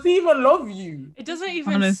 Does he even love you? It doesn't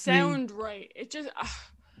even sound right. It just.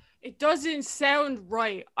 It doesn't sound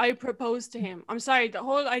right. I proposed to him. I'm sorry. The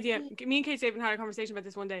whole idea. Me and Kate even had a conversation about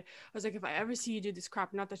this one day. I was like, if I ever see you do this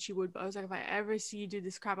crap, not that she would, but I was like, if I ever see you do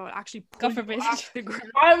this crap, I would actually pull you off the ground.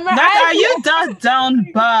 Are you that down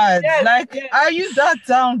bad? Are you that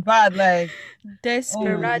down bad? Like,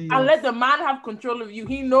 desperate. And let the man have control of you.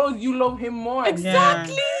 He knows you love him more.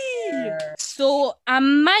 Exactly. Yeah. So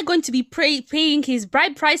am I going to be paying his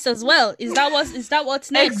bride price as well? Is that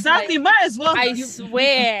what's next? Exactly, might as well. I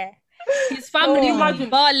swear. His family will be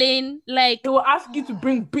balling. Like, they will ask you to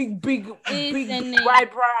bring big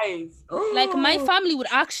bride prize. Like, my family would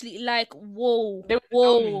actually like, whoa. Do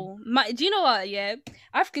you know what? Yeah,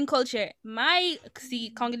 African culture.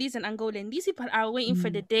 Congolese and Angolan. These people are waiting for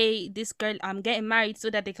the day this girl I'm getting married so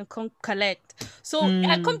that they can come collect. So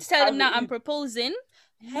I come to tell them now I'm proposing.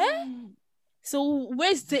 Huh? So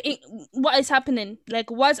what is happening?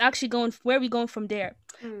 Like, what's actually where are we going from there?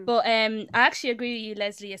 But I actually agree with you,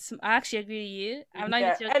 Leslie. I actually agree with you. I'm not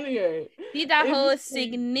even joking. Anyway, see that whole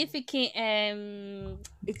significant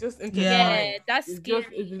it's just interesting. Yeah, that's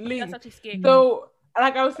scary. That's actually scary. So,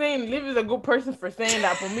 like I was saying, Liv is a good person for saying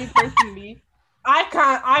that. For me personally, I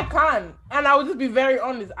can't, and I will just be very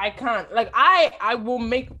honest. I can't. Like, I will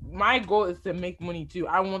make, my goal is to make money too.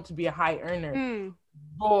 I want to be a high earner,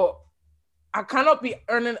 but I cannot be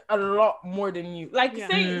earning a lot more than you. Like,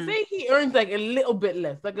 say he earns like a little bit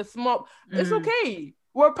less, like a small. It's okay.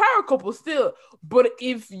 We're a power couple still. But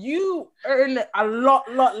if you earn a lot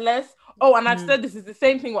less, and I've said this is the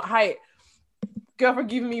same thing with height. Girl,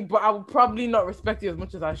 forgive me, but I would probably not respect you as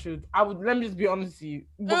much as I should. Let me just be honest with you,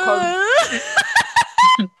 because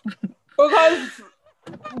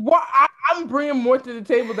I'm bringing more to the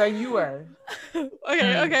table than you are. Okay.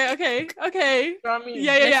 You know what I mean?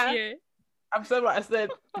 Yeah. I've said what I said.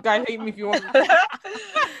 Guys, hate me if you want.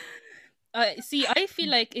 See, I feel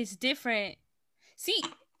like it's different.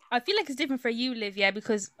 I feel like it's different for you, Liv, yeah,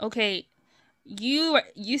 because you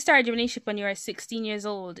started your relationship when you were 16 years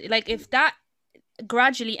old. Like, if that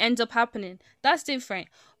gradually ends up happening, that's different.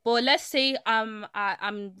 But let's say I'm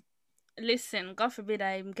listen, God forbid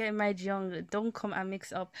I'm getting married young. Don't come and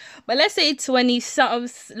mix up. But let's say 20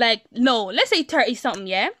 something, let's say 30 something,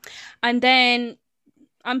 yeah, and then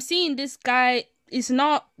I'm seeing this guy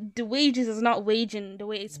the wages is not waging the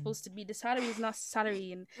way it's supposed to be. The salary is not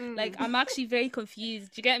salary. And like, I'm actually very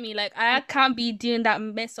confused. Do you get me? Like, I can't be doing that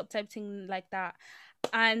mess up type thing like that.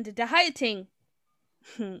 And the height thing.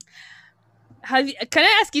 Can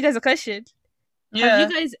I ask you guys a question? Yeah.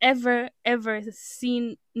 Have you guys ever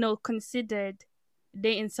seen, no, considered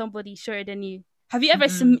dating somebody shorter than you? Have you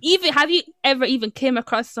ever even came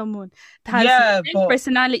across someone that has Yeah, same but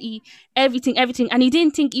personality, everything, and you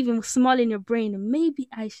didn't think even small in your brain, maybe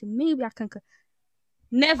I can.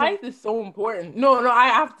 Never. Height is so important. No, I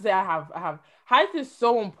have to say I have. Height is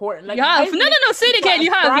so important. Like You have. height No. makes Say it people again.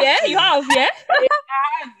 You have. Yeah. attractive. You have. Yeah.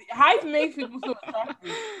 Height makes people so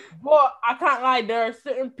attractive. But I can't lie, there are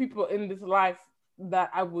certain people in this life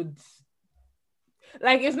that I would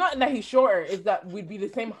like. It's not that he's shorter, it's that we'd be the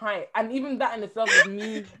same height. And even that in itself is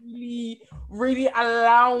me really, really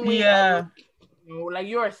allowing like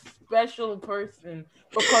you're a special person,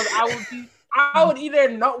 because I would either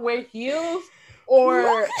not wear heels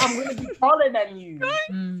or I'm gonna be taller than you.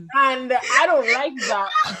 And I don't like that.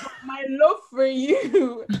 But my love for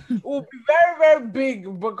you will be very, very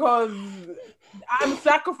big because I'm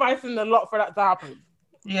sacrificing a lot for that to happen.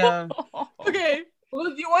 Yeah. Okay.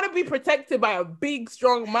 Because you want to be protected by a big,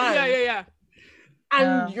 strong man. Yeah.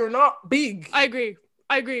 And you're not big. I agree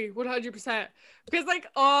 100%. Because like,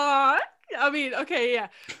 I mean, okay, yeah,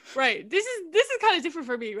 right. This is kind of different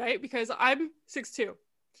for me, right? Because I'm 6'2".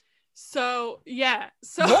 So yeah.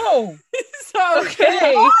 So whoa. So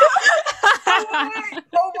Okay. Oh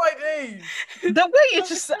my days. The way you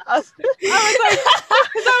just I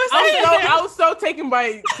was so taken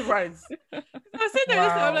by surprise. I was sitting there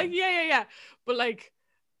listening, I'm like, yeah. But like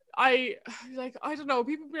I don't know,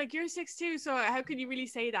 people be like, you're 6'2", so how can you really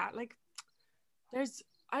say that? Like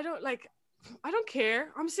I don't care.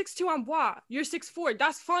 I'm 6'2", I'm what? You're 6'4",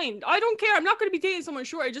 that's fine. I don't care. I'm not going to be dating someone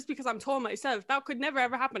shorter just because I'm tall myself. That could never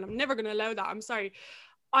ever happen. I'm never going to allow that. I'm sorry.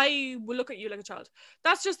 I will look at you like a child.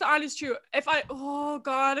 That's just the honest truth. Oh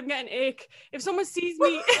God, I'm getting ick. If someone sees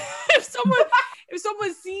me, if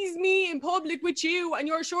someone sees me in public with you and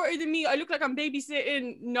you're shorter than me, I look like I'm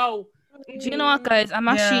babysitting. No. Do you know what, guys? I'm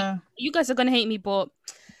actually, you guys are going to hate me, but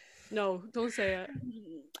no, don't say it.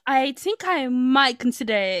 I think I might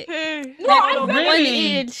consider it. No, like,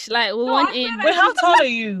 really? One inch. Wait, how tall are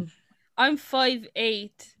you? I'm 5'8".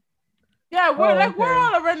 Yeah, we're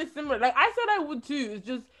all around similar. Like I said, I would too. It's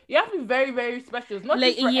just you have to be very, very special. It's not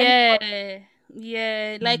like just for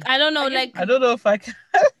yeah. Like I don't know. Like I don't know if I can.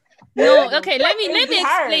 No, okay. Let me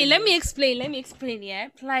explain. Yeah,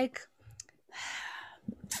 like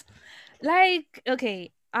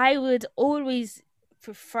okay. I would always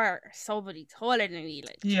prefer somebody taller than me.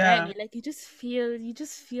 Like like you just feel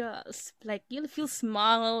like you feel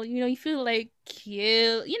small. You know, you feel like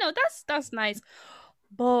cute. You know, that's nice,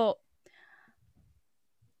 but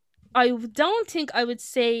I don't think I would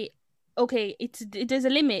say, okay, there's a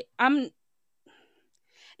limit.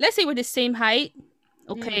 Let's say we're the same height.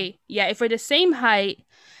 Okay, yeah, if we're the same height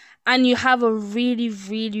and you have a really,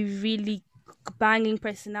 really, really banging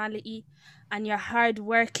personality and you're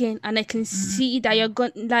hardworking and I can see that you're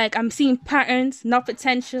good, like I'm seeing patterns, not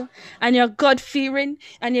potential, and you're God-fearing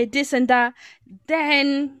and you're this and that,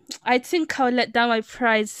 then I think I'll let down my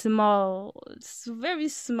pride small. It's very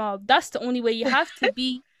small. That's the only way. You have to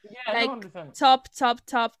be like 100%. top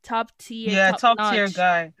tier. Yeah, top tier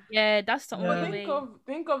guy. Yeah, that's the only way.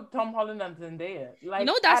 Think of Tom Holland and Zendaya. Like, you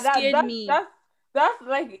know, that scared me. That's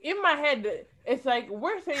like in my head. It's like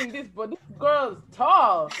we're saying this, but this girl's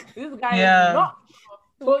tall. This guy is not.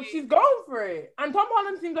 But she's going for it. And Tom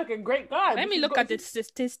Holland seems like a great guy. Let me look at the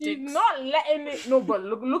statistics. He's not letting it. No, but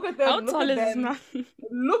look at them. How tall is this man?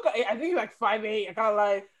 Look at it. I think he's like 5'8". I can't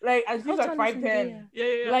lie. Like, and she's like 5'10".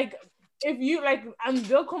 Yeah. Like, if you like, and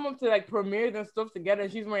they'll come up to like premieres and stuff together,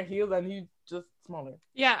 and she's wearing heels and he's just smaller.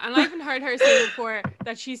 Yeah, and I even heard her say before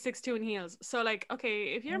that she's 6'2" in heels. So like,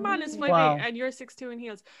 okay, if your man is 5'8" and you're 6'2" in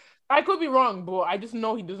heels, I could be wrong, but I just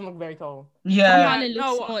know he doesn't look very tall. Yeah.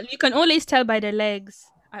 You can always tell by the legs.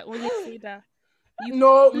 I always say that.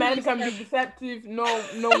 No, men can be deceptive. No.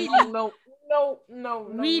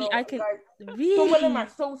 Really, I can. Guys, really? some of them are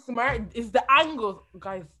so smart. It's the angles,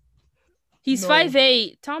 guys. He's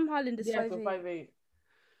 5'8". Tom Holland is 5'8". So 5'8".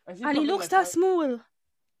 And he looks that small.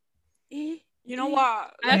 You know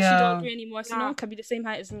what? I actually don't agree anymore. So no one can be the same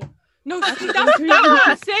height as me. No, that's what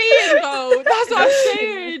I'm saying, though. That's what I'm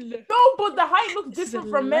saying. No, but the height looks different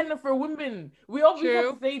for men and for women. We always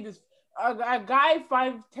have to say this. A guy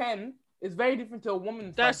 5'10" is very different to a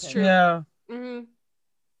woman. That's 5'10". true. Yeah. Mm-hmm.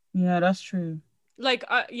 Yeah, that's true. Like,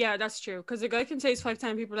 yeah, that's true. Because a guy can say he's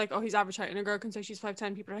 5'10", people are like, oh, he's average height. And a girl can say she's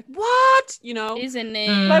 5'10", people are like, what? You know? Isn't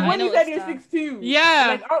it? Like when you said you're 6'2". Yeah.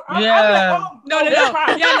 Like, I'm like, oh, no.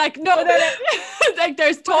 Yeah, like, no. Like,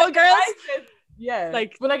 there's tall girls. Yeah.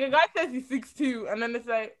 Like, but like a guy says he's 6'2", and then it's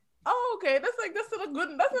like, oh, okay, that's still a good,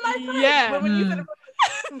 that's a nice height. Yeah. But when you said it,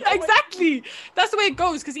 Exactly. That's the way it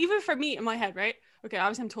goes. Because even for me in my head, right? Okay,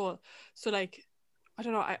 obviously I'm tall. So like, I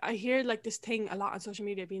don't know. I hear like this thing a lot on social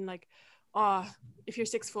media being like, if you're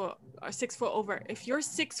 6 foot or 6 foot over, if you're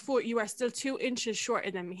 6 foot, you are still 2 inches shorter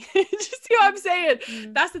than me. Just see what I'm saying?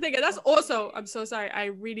 That's the thing. And that's also, I'm so sorry. I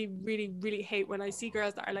really, really, really hate when I see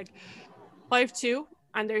girls that are like 5'2"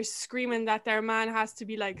 and they're screaming that their man has to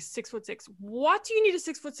be like 6'6". What do you need a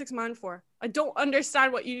 6'6" man for? I don't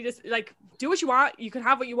understand what you need to, like, do what you want. You can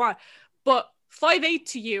have what you want. But 5'8"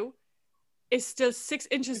 to you is still 6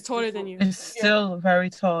 inches taller than you. It's still very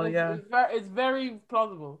tall, yeah. It's very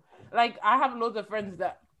plausible. Like, I have loads of friends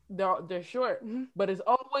that they're short, but it's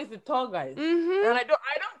always the tall guys. And I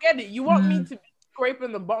don't get it. You want me to be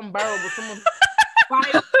scraping the bottom barrel with someone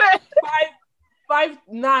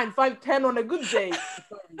 5'9", 5'10" on a good day.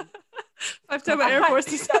 5'10" with Air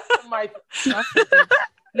Forces.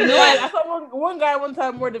 You know, I saw one guy one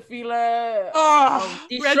time wear the Fila.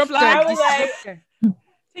 Red flag. I was like,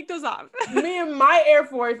 take those off. Me and my Air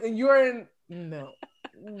Force, and you're in. No,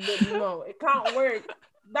 it can't work.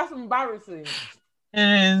 That's embarrassing.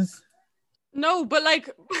 It is. No, but like,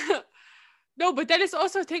 no, but then it's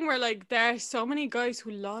also a thing where like there are so many guys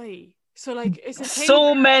who lie. So like, it's a thing.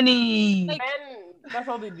 So many. Like, that's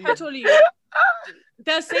all they do. Totally.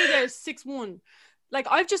 They'll say they're 6'1". Like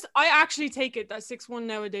I actually take it that 6'1"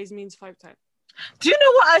 nowadays means 5'10". Do you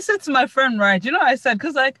know what I said to my friend, right? Do you know what I said?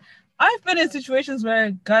 Because like I've been in situations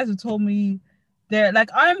where guys have told me they're like,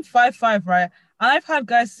 I'm 5'5", right? And I've had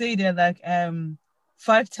guys say they're like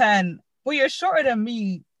 5'10", but you're shorter than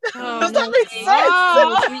me. Does that make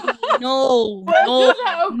sense? No.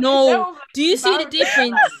 Do you see the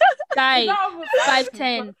difference? Guy,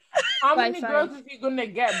 5'10". How many girls is he gonna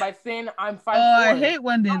get by saying I'm 5'4"? Oh, I hate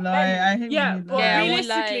when they lie.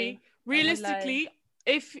 Realistically,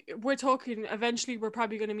 if we're talking, eventually we're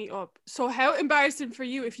probably gonna meet up. So how embarrassing for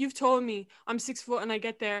you if you've told me I'm 6 foot and I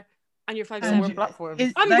get there and you're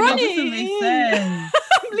 5'7". I'm running.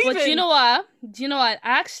 But do you know what?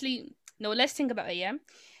 Actually, no. Let's think about it. Yeah.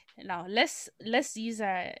 Now let's use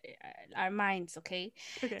our minds, okay?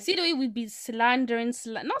 See the way we'd be slandering,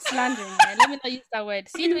 not slandering. Right? Let me not use that word.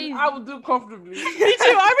 See the way I would do comfortably. Me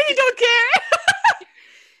too. I really don't care.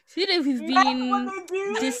 See that we've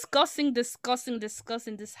been discussing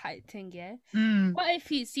this height thing, yeah. What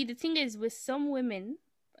if you see the thing is with some women,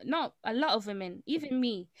 not a lot of women, even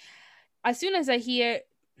me, as soon as I hear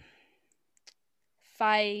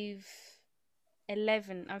 5'11",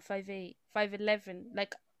 I'm 5'8", 5'11",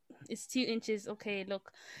 like. It's 2 inches, okay,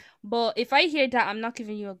 look. But if I hear that, I'm not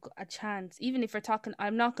giving you a chance. Even if we're talking,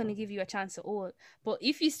 I'm not going to give you a chance at all. But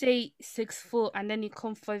if you say 6 foot and then you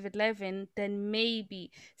come 5'11", then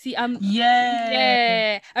maybe. See,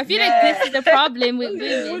 yeah. I feel like this is the problem with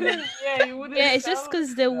women. You wouldn't. Yeah, it's just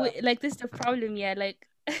because like this is the problem. Yeah, like.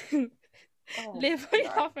 Live, why are you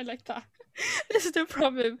laughing like that? This is the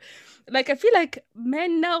problem. Like I feel like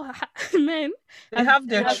men now, they have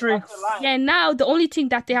their tricks. Yeah, now the only thing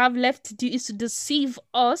that they have left to do is to deceive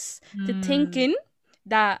us to thinking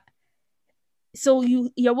that. So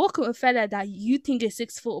you're walking with a fella that you think is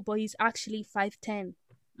 6 foot, but he's actually 5'10".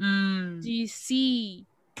 Do you see?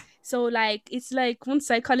 So like it's like one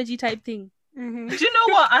psychology type thing. Do you know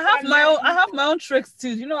what? I have my own tricks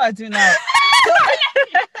too. Do you know what I do now?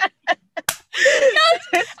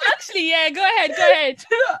 Actually, yeah, go ahead.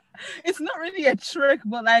 It's not really a trick,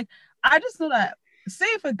 but like I just know that say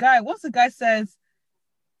if once a guy says,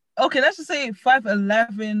 okay, let's just say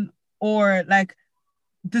 5'11" or like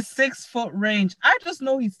the 6 foot range, I just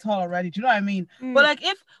know he's tall already. Do you know what I mean? But like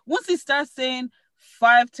if once he starts saying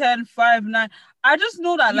 5'10", 5'9", I just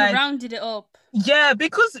know that you rounded it up. Yeah,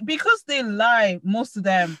 because they lie, most of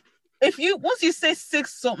them. Once you say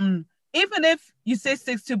 6 something, even if you say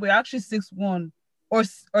 6'2", but you're actually 6'1", or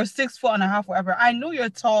 6 foot and a half, whatever, I know you're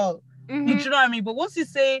tall. You know what I mean? But once you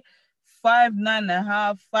say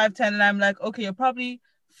 5'9.5", 5'10", and I'm like, okay, you're probably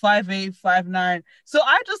 5'8", 5'9". So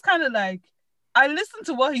I just kind of like, I listen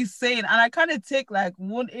to what he's saying, and I kind of take like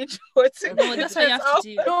 1 inch or 2. No, that's what you have to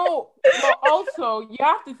do. No, but also you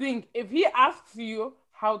have to think if he asks you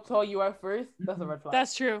how tall you are first, that's a red flag.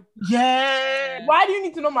 That's true. Yeah. Why do you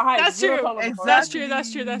need to know my height? That's true. Exactly.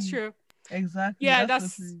 That's true. Exactly. Yeah,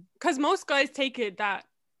 that's because most guys take it that,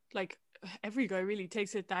 like, every guy really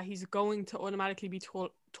takes it that he's going to automatically be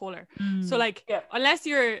taller. So like, unless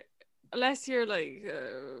you're like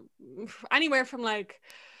anywhere from like,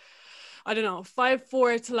 I don't know,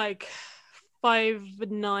 5'4" to like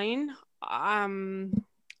 5'9",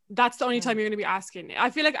 that's the only time you're going to be asking. I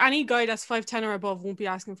feel like any guy that's 5'10" or above won't be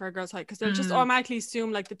asking for a girl's height because they'll just automatically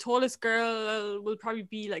assume like the tallest girl will probably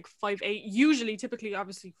be like 5'8". Usually, typically,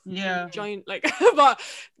 obviously, giant. Like, but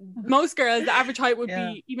most girls, the average height would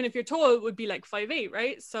be, even if you're tall, would be like 5'8",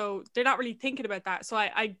 right? So they're not really thinking about that. So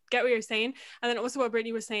I get what you're saying, and then also what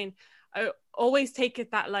Brittany was saying. I always take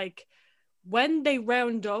it that like when they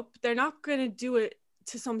round up, they're not going to do it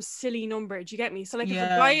to some silly number. Do you get me? So like if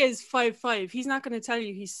a guy is 5'5", he's not going to tell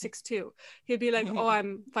you he's 6'2". He'll be like, oh,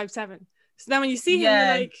 I'm 5'7". So then when you see him,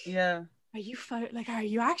 you're like, are you are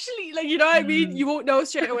you actually, like, you know what I mean? You won't know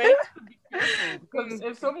straight away. Because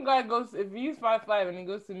if some guy if he's 5'5" and he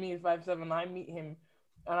goes to me at 5'7", I meet him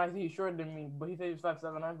and I see he's shorter than me, but he says he's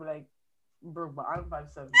 5'7", I'd be like, bro, but I'm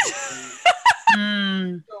 5'7".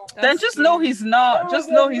 Then just know he's not. Just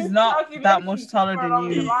know he's not that much taller than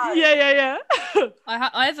you. Yeah.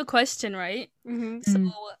 I have a question, right?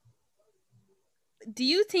 So, do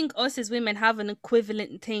you think us as women have an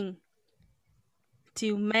equivalent thing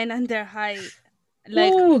to men and their height?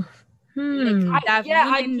 Like, that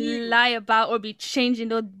women lie about or be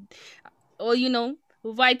changing or you know,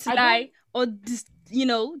 right to lie or just. You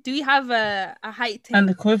know, do you have a height thing? An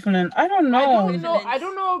equivalent? I don't know. I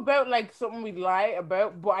don't know about like something we lie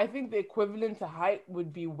about, but I think the equivalent to height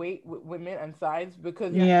would be weight with women and size,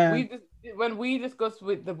 because when we discussed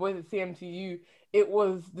with the boys at CMTU, it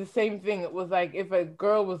was the same thing. It was like if a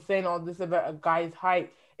girl was saying all this about a guy's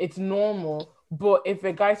height, it's normal. But if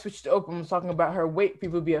a guy switched it up and was talking about her weight,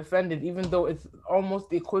 people would be offended, even though it's almost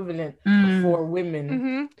the equivalent for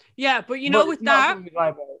women. Yeah, but you know, with that,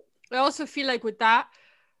 I also feel like with that,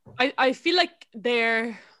 I feel like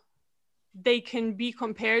they can be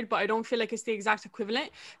compared, but I don't feel like it's the exact equivalent,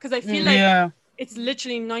 because I feel like it's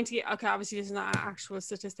literally 98. Okay, obviously this is not an actual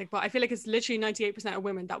statistic, but I feel like it's literally 98% of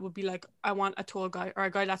women that would be like, I want a tall guy, or a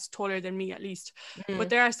guy that's taller than me at least. But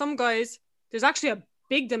there are some guys, there's actually a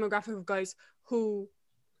big demographic of guys who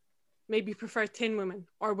maybe prefer thin women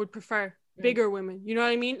or would prefer bigger women. You know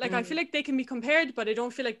what I mean? Like I feel like they can be compared, but I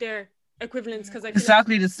don't feel like they're equivalents, because I feel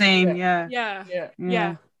exactly the same.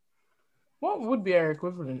 Yeah. What would be our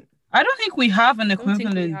equivalent? I don't think we have an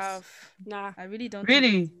equivalent. Nah, I really don't.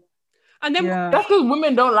 Really? And then that's because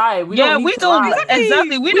women don't lie. We don't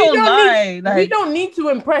exactly. We don't lie. We don't need to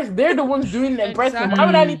impress. They're the ones doing the impressing. Why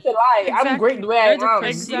would I need to lie? I'm great the way I am.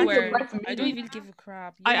 I don't even give a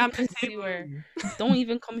crap. I am pursuer. Don't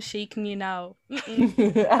even come shake me now. You're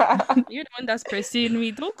the one that's pursuing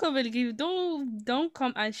me. Don't come and don't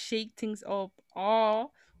come and shake things up.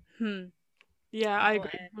 Yeah, I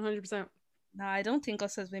agree 100%. Nah, I don't think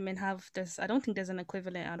us as women have this. I don't think there's an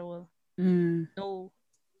equivalent at all. No.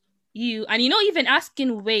 And even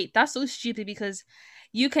asking weight, that's so stupid, because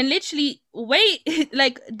you can literally weight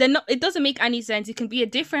like it doesn't make any sense. It can be a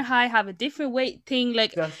different height, have a different weight thing.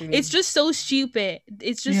 Like it's just so stupid.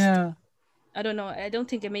 It's just I don't know. I don't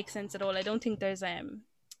think it makes sense at all. I don't think there's a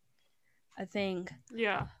thing.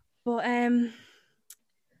 Yeah. But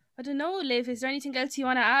I don't know, Liv, is there anything else you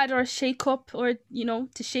want to add or shake up, or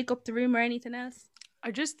to shake up the room or anything else?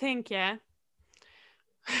 I just think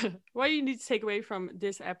what you need to take away from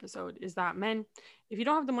this episode is that, men, if you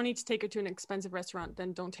don't have the money to take her to an expensive restaurant,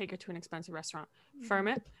 then don't take her to an expensive restaurant. Firm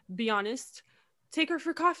it. Be honest. Take her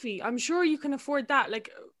for coffee. I'm sure you can afford that.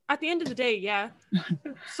 Like, at the end of the day,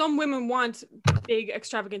 some women want big,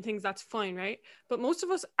 extravagant things. That's fine, right? But most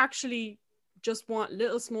of us actually just want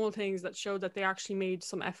little small things that show that they actually made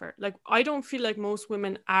some effort. Like, I don't feel like most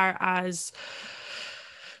women are as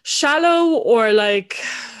shallow, or like,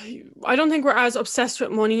 I don't think we're as obsessed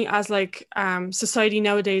with money as like society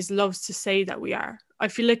nowadays loves to say that we are. I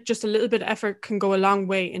feel like just a little bit of effort can go a long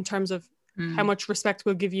way in terms of how much respect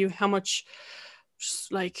we'll give you, how much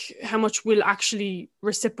will actually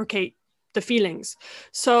reciprocate the feelings.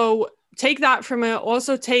 So take that from it.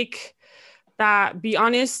 Also take that, be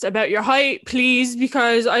honest about your height, please,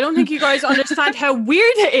 because I don't think you guys understand how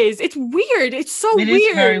weird it is. It's weird. It's so weird. It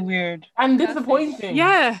is very weird. And disappointing.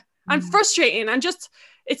 Yeah. And frustrating. And just,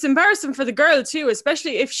 it's embarrassing for the girl too,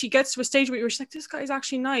 especially if she gets to a stage where she's like, this guy's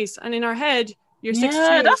actually nice. And in her head, you're 6'2".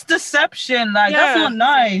 Yeah, that's deception. Like, that's not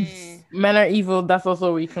nice. Men are evil. That's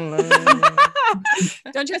also what we can learn.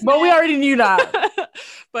 But we already knew that.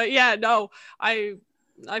 But yeah, no, I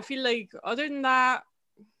feel like other than that,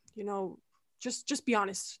 just be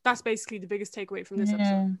honest. That's basically the biggest takeaway from this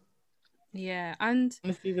episode. Yeah, and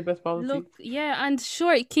honesty is the best policy. Look, and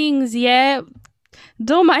short kings,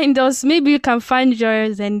 don't mind us. Maybe you can find your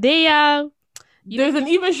Zendaya. There's an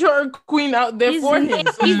even shorter queen out there for him.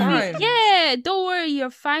 So don't worry, you're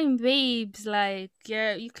fine, babes. Like,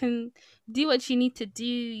 you can do what you need to do.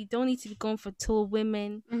 You don't need to be going for tall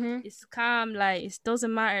women. It's calm. Like, it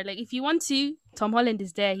doesn't matter. Like, if you want to, Tom Holland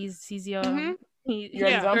is there. He's your your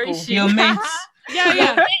example. Your mate.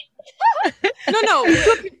 Yeah. No.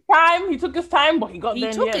 He took his time, but he got there.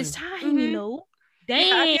 He took his time, you know. Dang.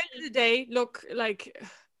 Yeah, at the end of the day, look, like,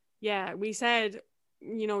 yeah, we said,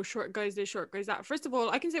 you know, short guys this, short guys that. First of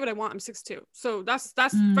all, I can say what I want. I'm 6'2", so that's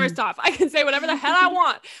first off. I can say whatever the hell I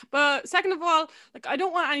want. But second of all, like, I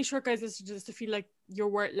don't want any short guys this just to feel like you're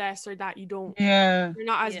worth less or that you're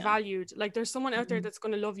not as valued. Like, there's someone out there that's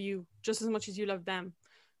gonna love you just as much as you love them.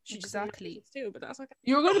 Exactly. Too, but that's okay.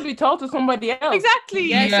 You're going to be taught to somebody else. Exactly.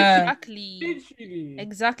 Yes, Literally.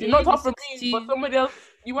 Exactly. You're not taught for me, but somebody else.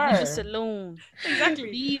 You are just alone.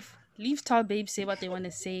 Exactly. Leave tall babes say what they want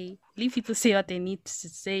to say. Leave people say what they need to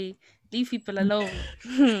say. Leave people alone.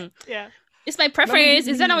 Yeah. It's my preference.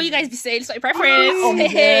 Is that not what you guys be saying? It's my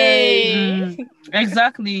preference. Hey.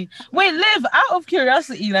 Exactly. Wait, Liv, out of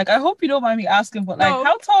curiosity, like, I hope you don't mind me asking, but like,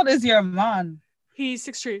 how tall is your man? He's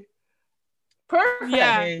 6'3". Perfect.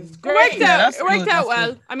 Yeah, it worked out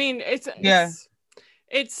well. I mean, it's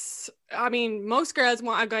I mean, most girls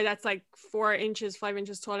want a guy that's like 4 inches, 5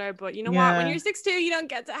 inches taller, but you know what? When you're 6'2", you don't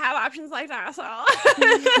get to have options like that. So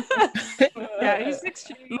yeah, he's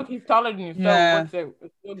 6'3". Look, he's taller than you. So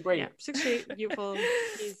it's so great. Yeah, 6'3", beautiful.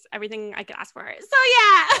 He's everything I could ask for. So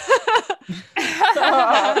yeah.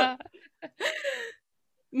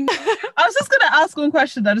 I was just gonna ask one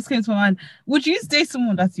question that just came to my mind. Would you date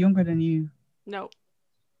someone that's younger than you? No.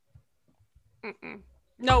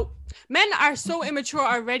 No. Men are so immature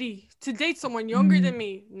already. To date someone younger than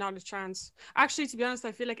me, not a chance. Actually, to be honest,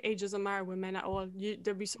 I feel like age doesn't matter with men at all.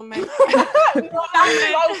 There'll be some men.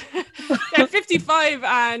 They're 55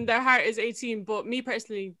 and their heart is 18, but me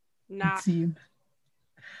personally, nah. 18.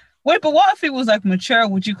 Wait, but what if it was like mature?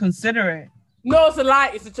 Would you consider it? No, it's a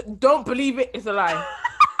lie. Don't believe it. It's a lie.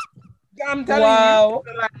 I'm telling you, it's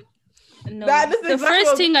a lie. No. The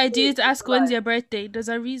first thing I do is ask when's your birthday. There's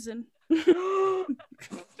a reason.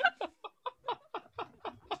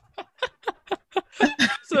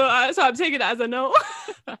 So I'm taking it as a no.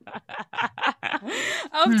 I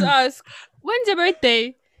have to ask, when's your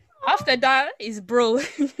birthday? After that is bro.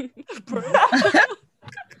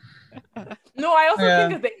 No, I also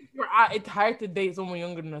think that it's hard to date someone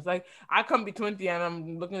younger than us. Like, I can't be 20 and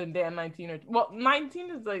I'm looking at date at 19 or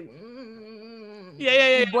 19 is like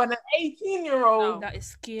yeah. But an 18-year-old, that is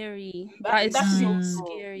scary. That's so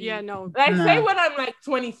scary. Yeah, no. Like, say when I'm like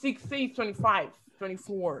 26, say 25,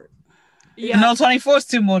 24. Yeah, no, 24 is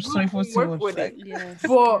too much. 24 is too much. With it. Yeah.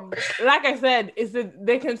 But like I said,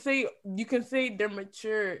 you can say they're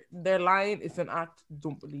mature. They're lying. It's an act.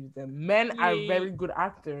 Don't believe them. Men are very good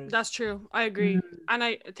actors. That's true. I agree. And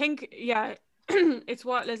I think, it's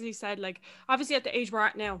what Leslie said. Like, obviously at the age we're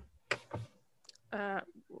at now,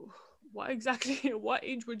 what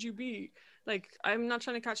age would you be? Like, I'm not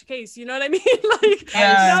trying to catch a case. You know what I mean? Like,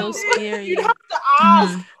 so scary. You'd have to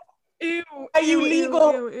ask. Ew, are you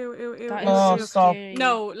legal? Ew. That is so stop. scary.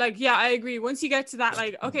 No, like, yeah, I agree. Once you get to that,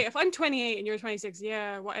 like, okay, if I'm 28 and you're 26,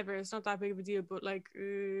 yeah, whatever, it's not that big of a deal. But like,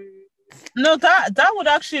 no, that would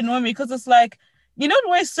actually annoy me because it's like, you know, the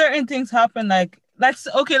way certain things happen. Like,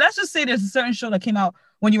 okay, let's just say there's a certain show that came out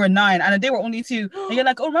when you were 9, and they were only 2, and you're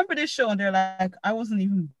like, oh, remember this show? And they're like, I wasn't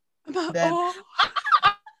even then.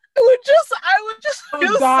 I would just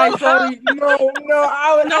feel so sorry. No,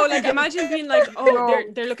 like, imagine being like, oh,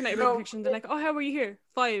 they're looking at your picture and they're like, oh, how were you here?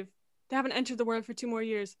 5. They haven't entered the world for 2 more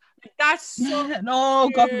years. That's so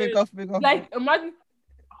no, God forbid. Like, imagine,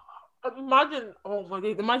 oh my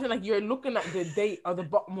God, imagine like you're looking at the date at the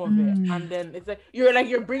bottom of it, and then it's like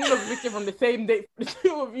you're bringing up a picture from the same date for the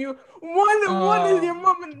 2 of you. One is your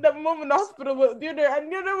mom in the hospital with the other,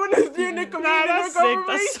 and the other one is doing the community recovery.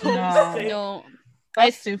 That's so sick. No.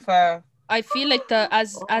 That's too far. I feel like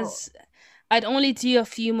as I'd only do a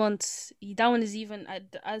few months. That one is even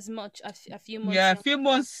as much a few months. Yeah, a few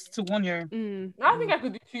months to 1 year. I think I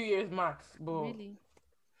could do 2 years max, but really,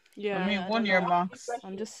 yeah. I mean, 1 year max.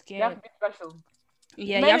 I'm just scared. You have to be special.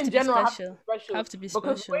 Yeah, men you have to in be general special. Have to be special.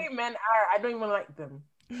 Because the way men are, I don't even like them.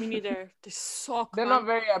 Me neither. They suck. They're not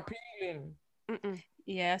very appealing.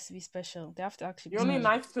 Yeah, it has to be special. They have to actually be You're only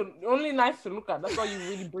nice to look at. That's why you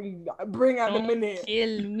really bring at the minute.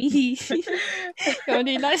 Kill me. You're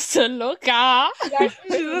only nice to look at.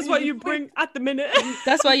 That's what you bring at the minute.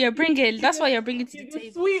 That's why you're bringing. That's why you're bringing to the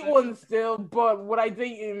table. Sweet one still, but would I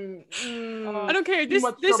date him? I don't care. This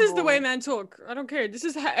is the way men talk. I don't care. This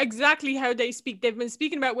is exactly how they speak. They've been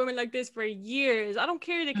speaking about women like this for years. I don't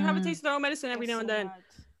care. They can have a taste of their own medicine every now and then.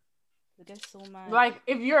 They get so mad. Like,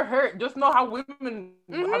 if you're hurt, just know how women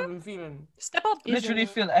have been feeling. Step up. Literally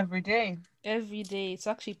feel every day. Every day. It's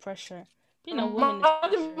actually pressure. Being a woman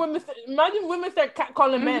imagine women start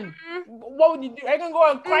catcalling men. What would you do? Are you gonna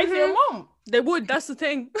go and cry to your mom? They would. That's the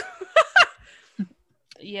thing.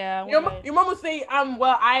 Yeah. Your mom would say,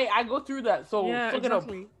 well, I go through that, so fuck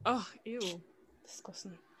exactly. it up. Oh, ew.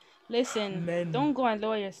 Disgusting. Listen, don't go and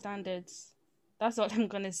lower your standards. That's all I'm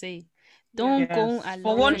gonna say. Don't go and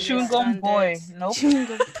for one chewing gum boy. Nope. Chewing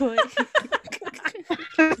gum boy.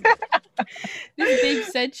 This babe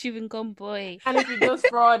said chewing gum boy. And if you just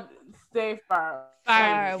fraud, stay far.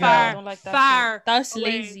 I don't like that shit. That's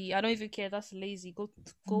lazy. I don't even care. That's lazy. Go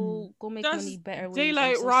make money better ways.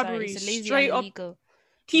 Daylight robbery. It's lazy straight and up. illegal.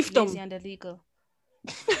 Thiefdom. Lazy and illegal.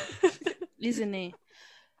 Isn't it?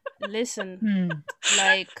 Listen,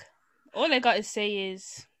 like, all I gotta say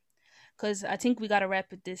is, because I think we gotta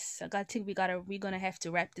wrap with this. We're gonna have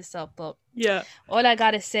to wrap this up. But yeah, all I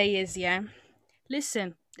gotta say is,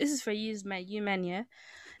 listen, this is for you men, yeah.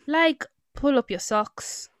 Like, pull up your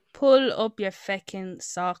socks. Pull up your fucking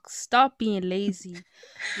socks. Stop being lazy.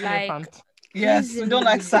 Like, yes, we don't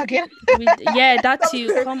like sucking. That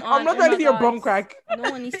too. Come on. I'm not trying to see your bum crack.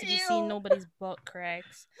 No one needs to be seeing nobody's butt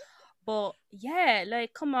cracks. But yeah,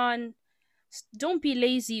 like, come on. Don't be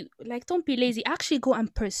lazy. Like, don't be lazy. Actually go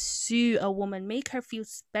and pursue a woman. Make her feel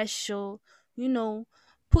special. You know,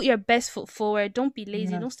 put your best foot forward. Don't be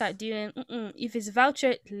lazy. Don't start doing if it's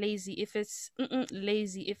voucher, lazy. If it's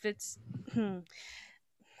lazy. If it's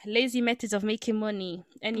lazy methods of making money.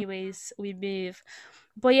 Anyways, we move.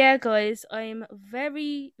 But yeah, guys, I'm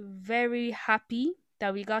very, very happy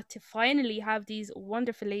that we got to finally have these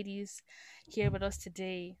wonderful ladies here with us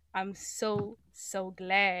today. I'm so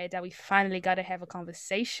glad that we finally got to have a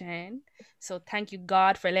conversation. So thank you,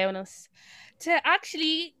 God, for allowing us to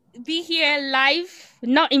actually be here live,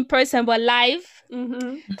 not in person, but live.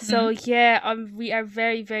 So yeah, we are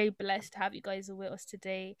very, very blessed to have you guys with us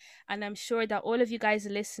today, and I'm sure that all of you guys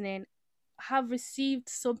listening have received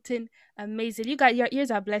something amazing. You guys, your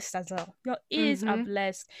ears are blessed as well. Your ears are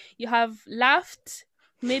blessed. You have laughed.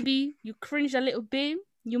 Maybe you cringed a little bit.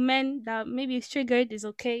 You men that maybe it's triggered is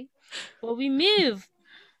okay, but we move.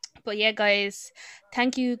 But yeah, guys,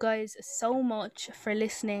 thank you guys so much for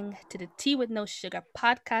listening to the Tea with No Sugar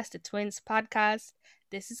podcast, the Twins podcast.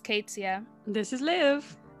 This is Katia. This is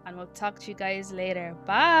Liv. And we'll talk to you guys later.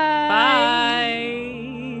 Bye.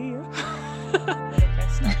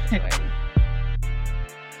 Bye.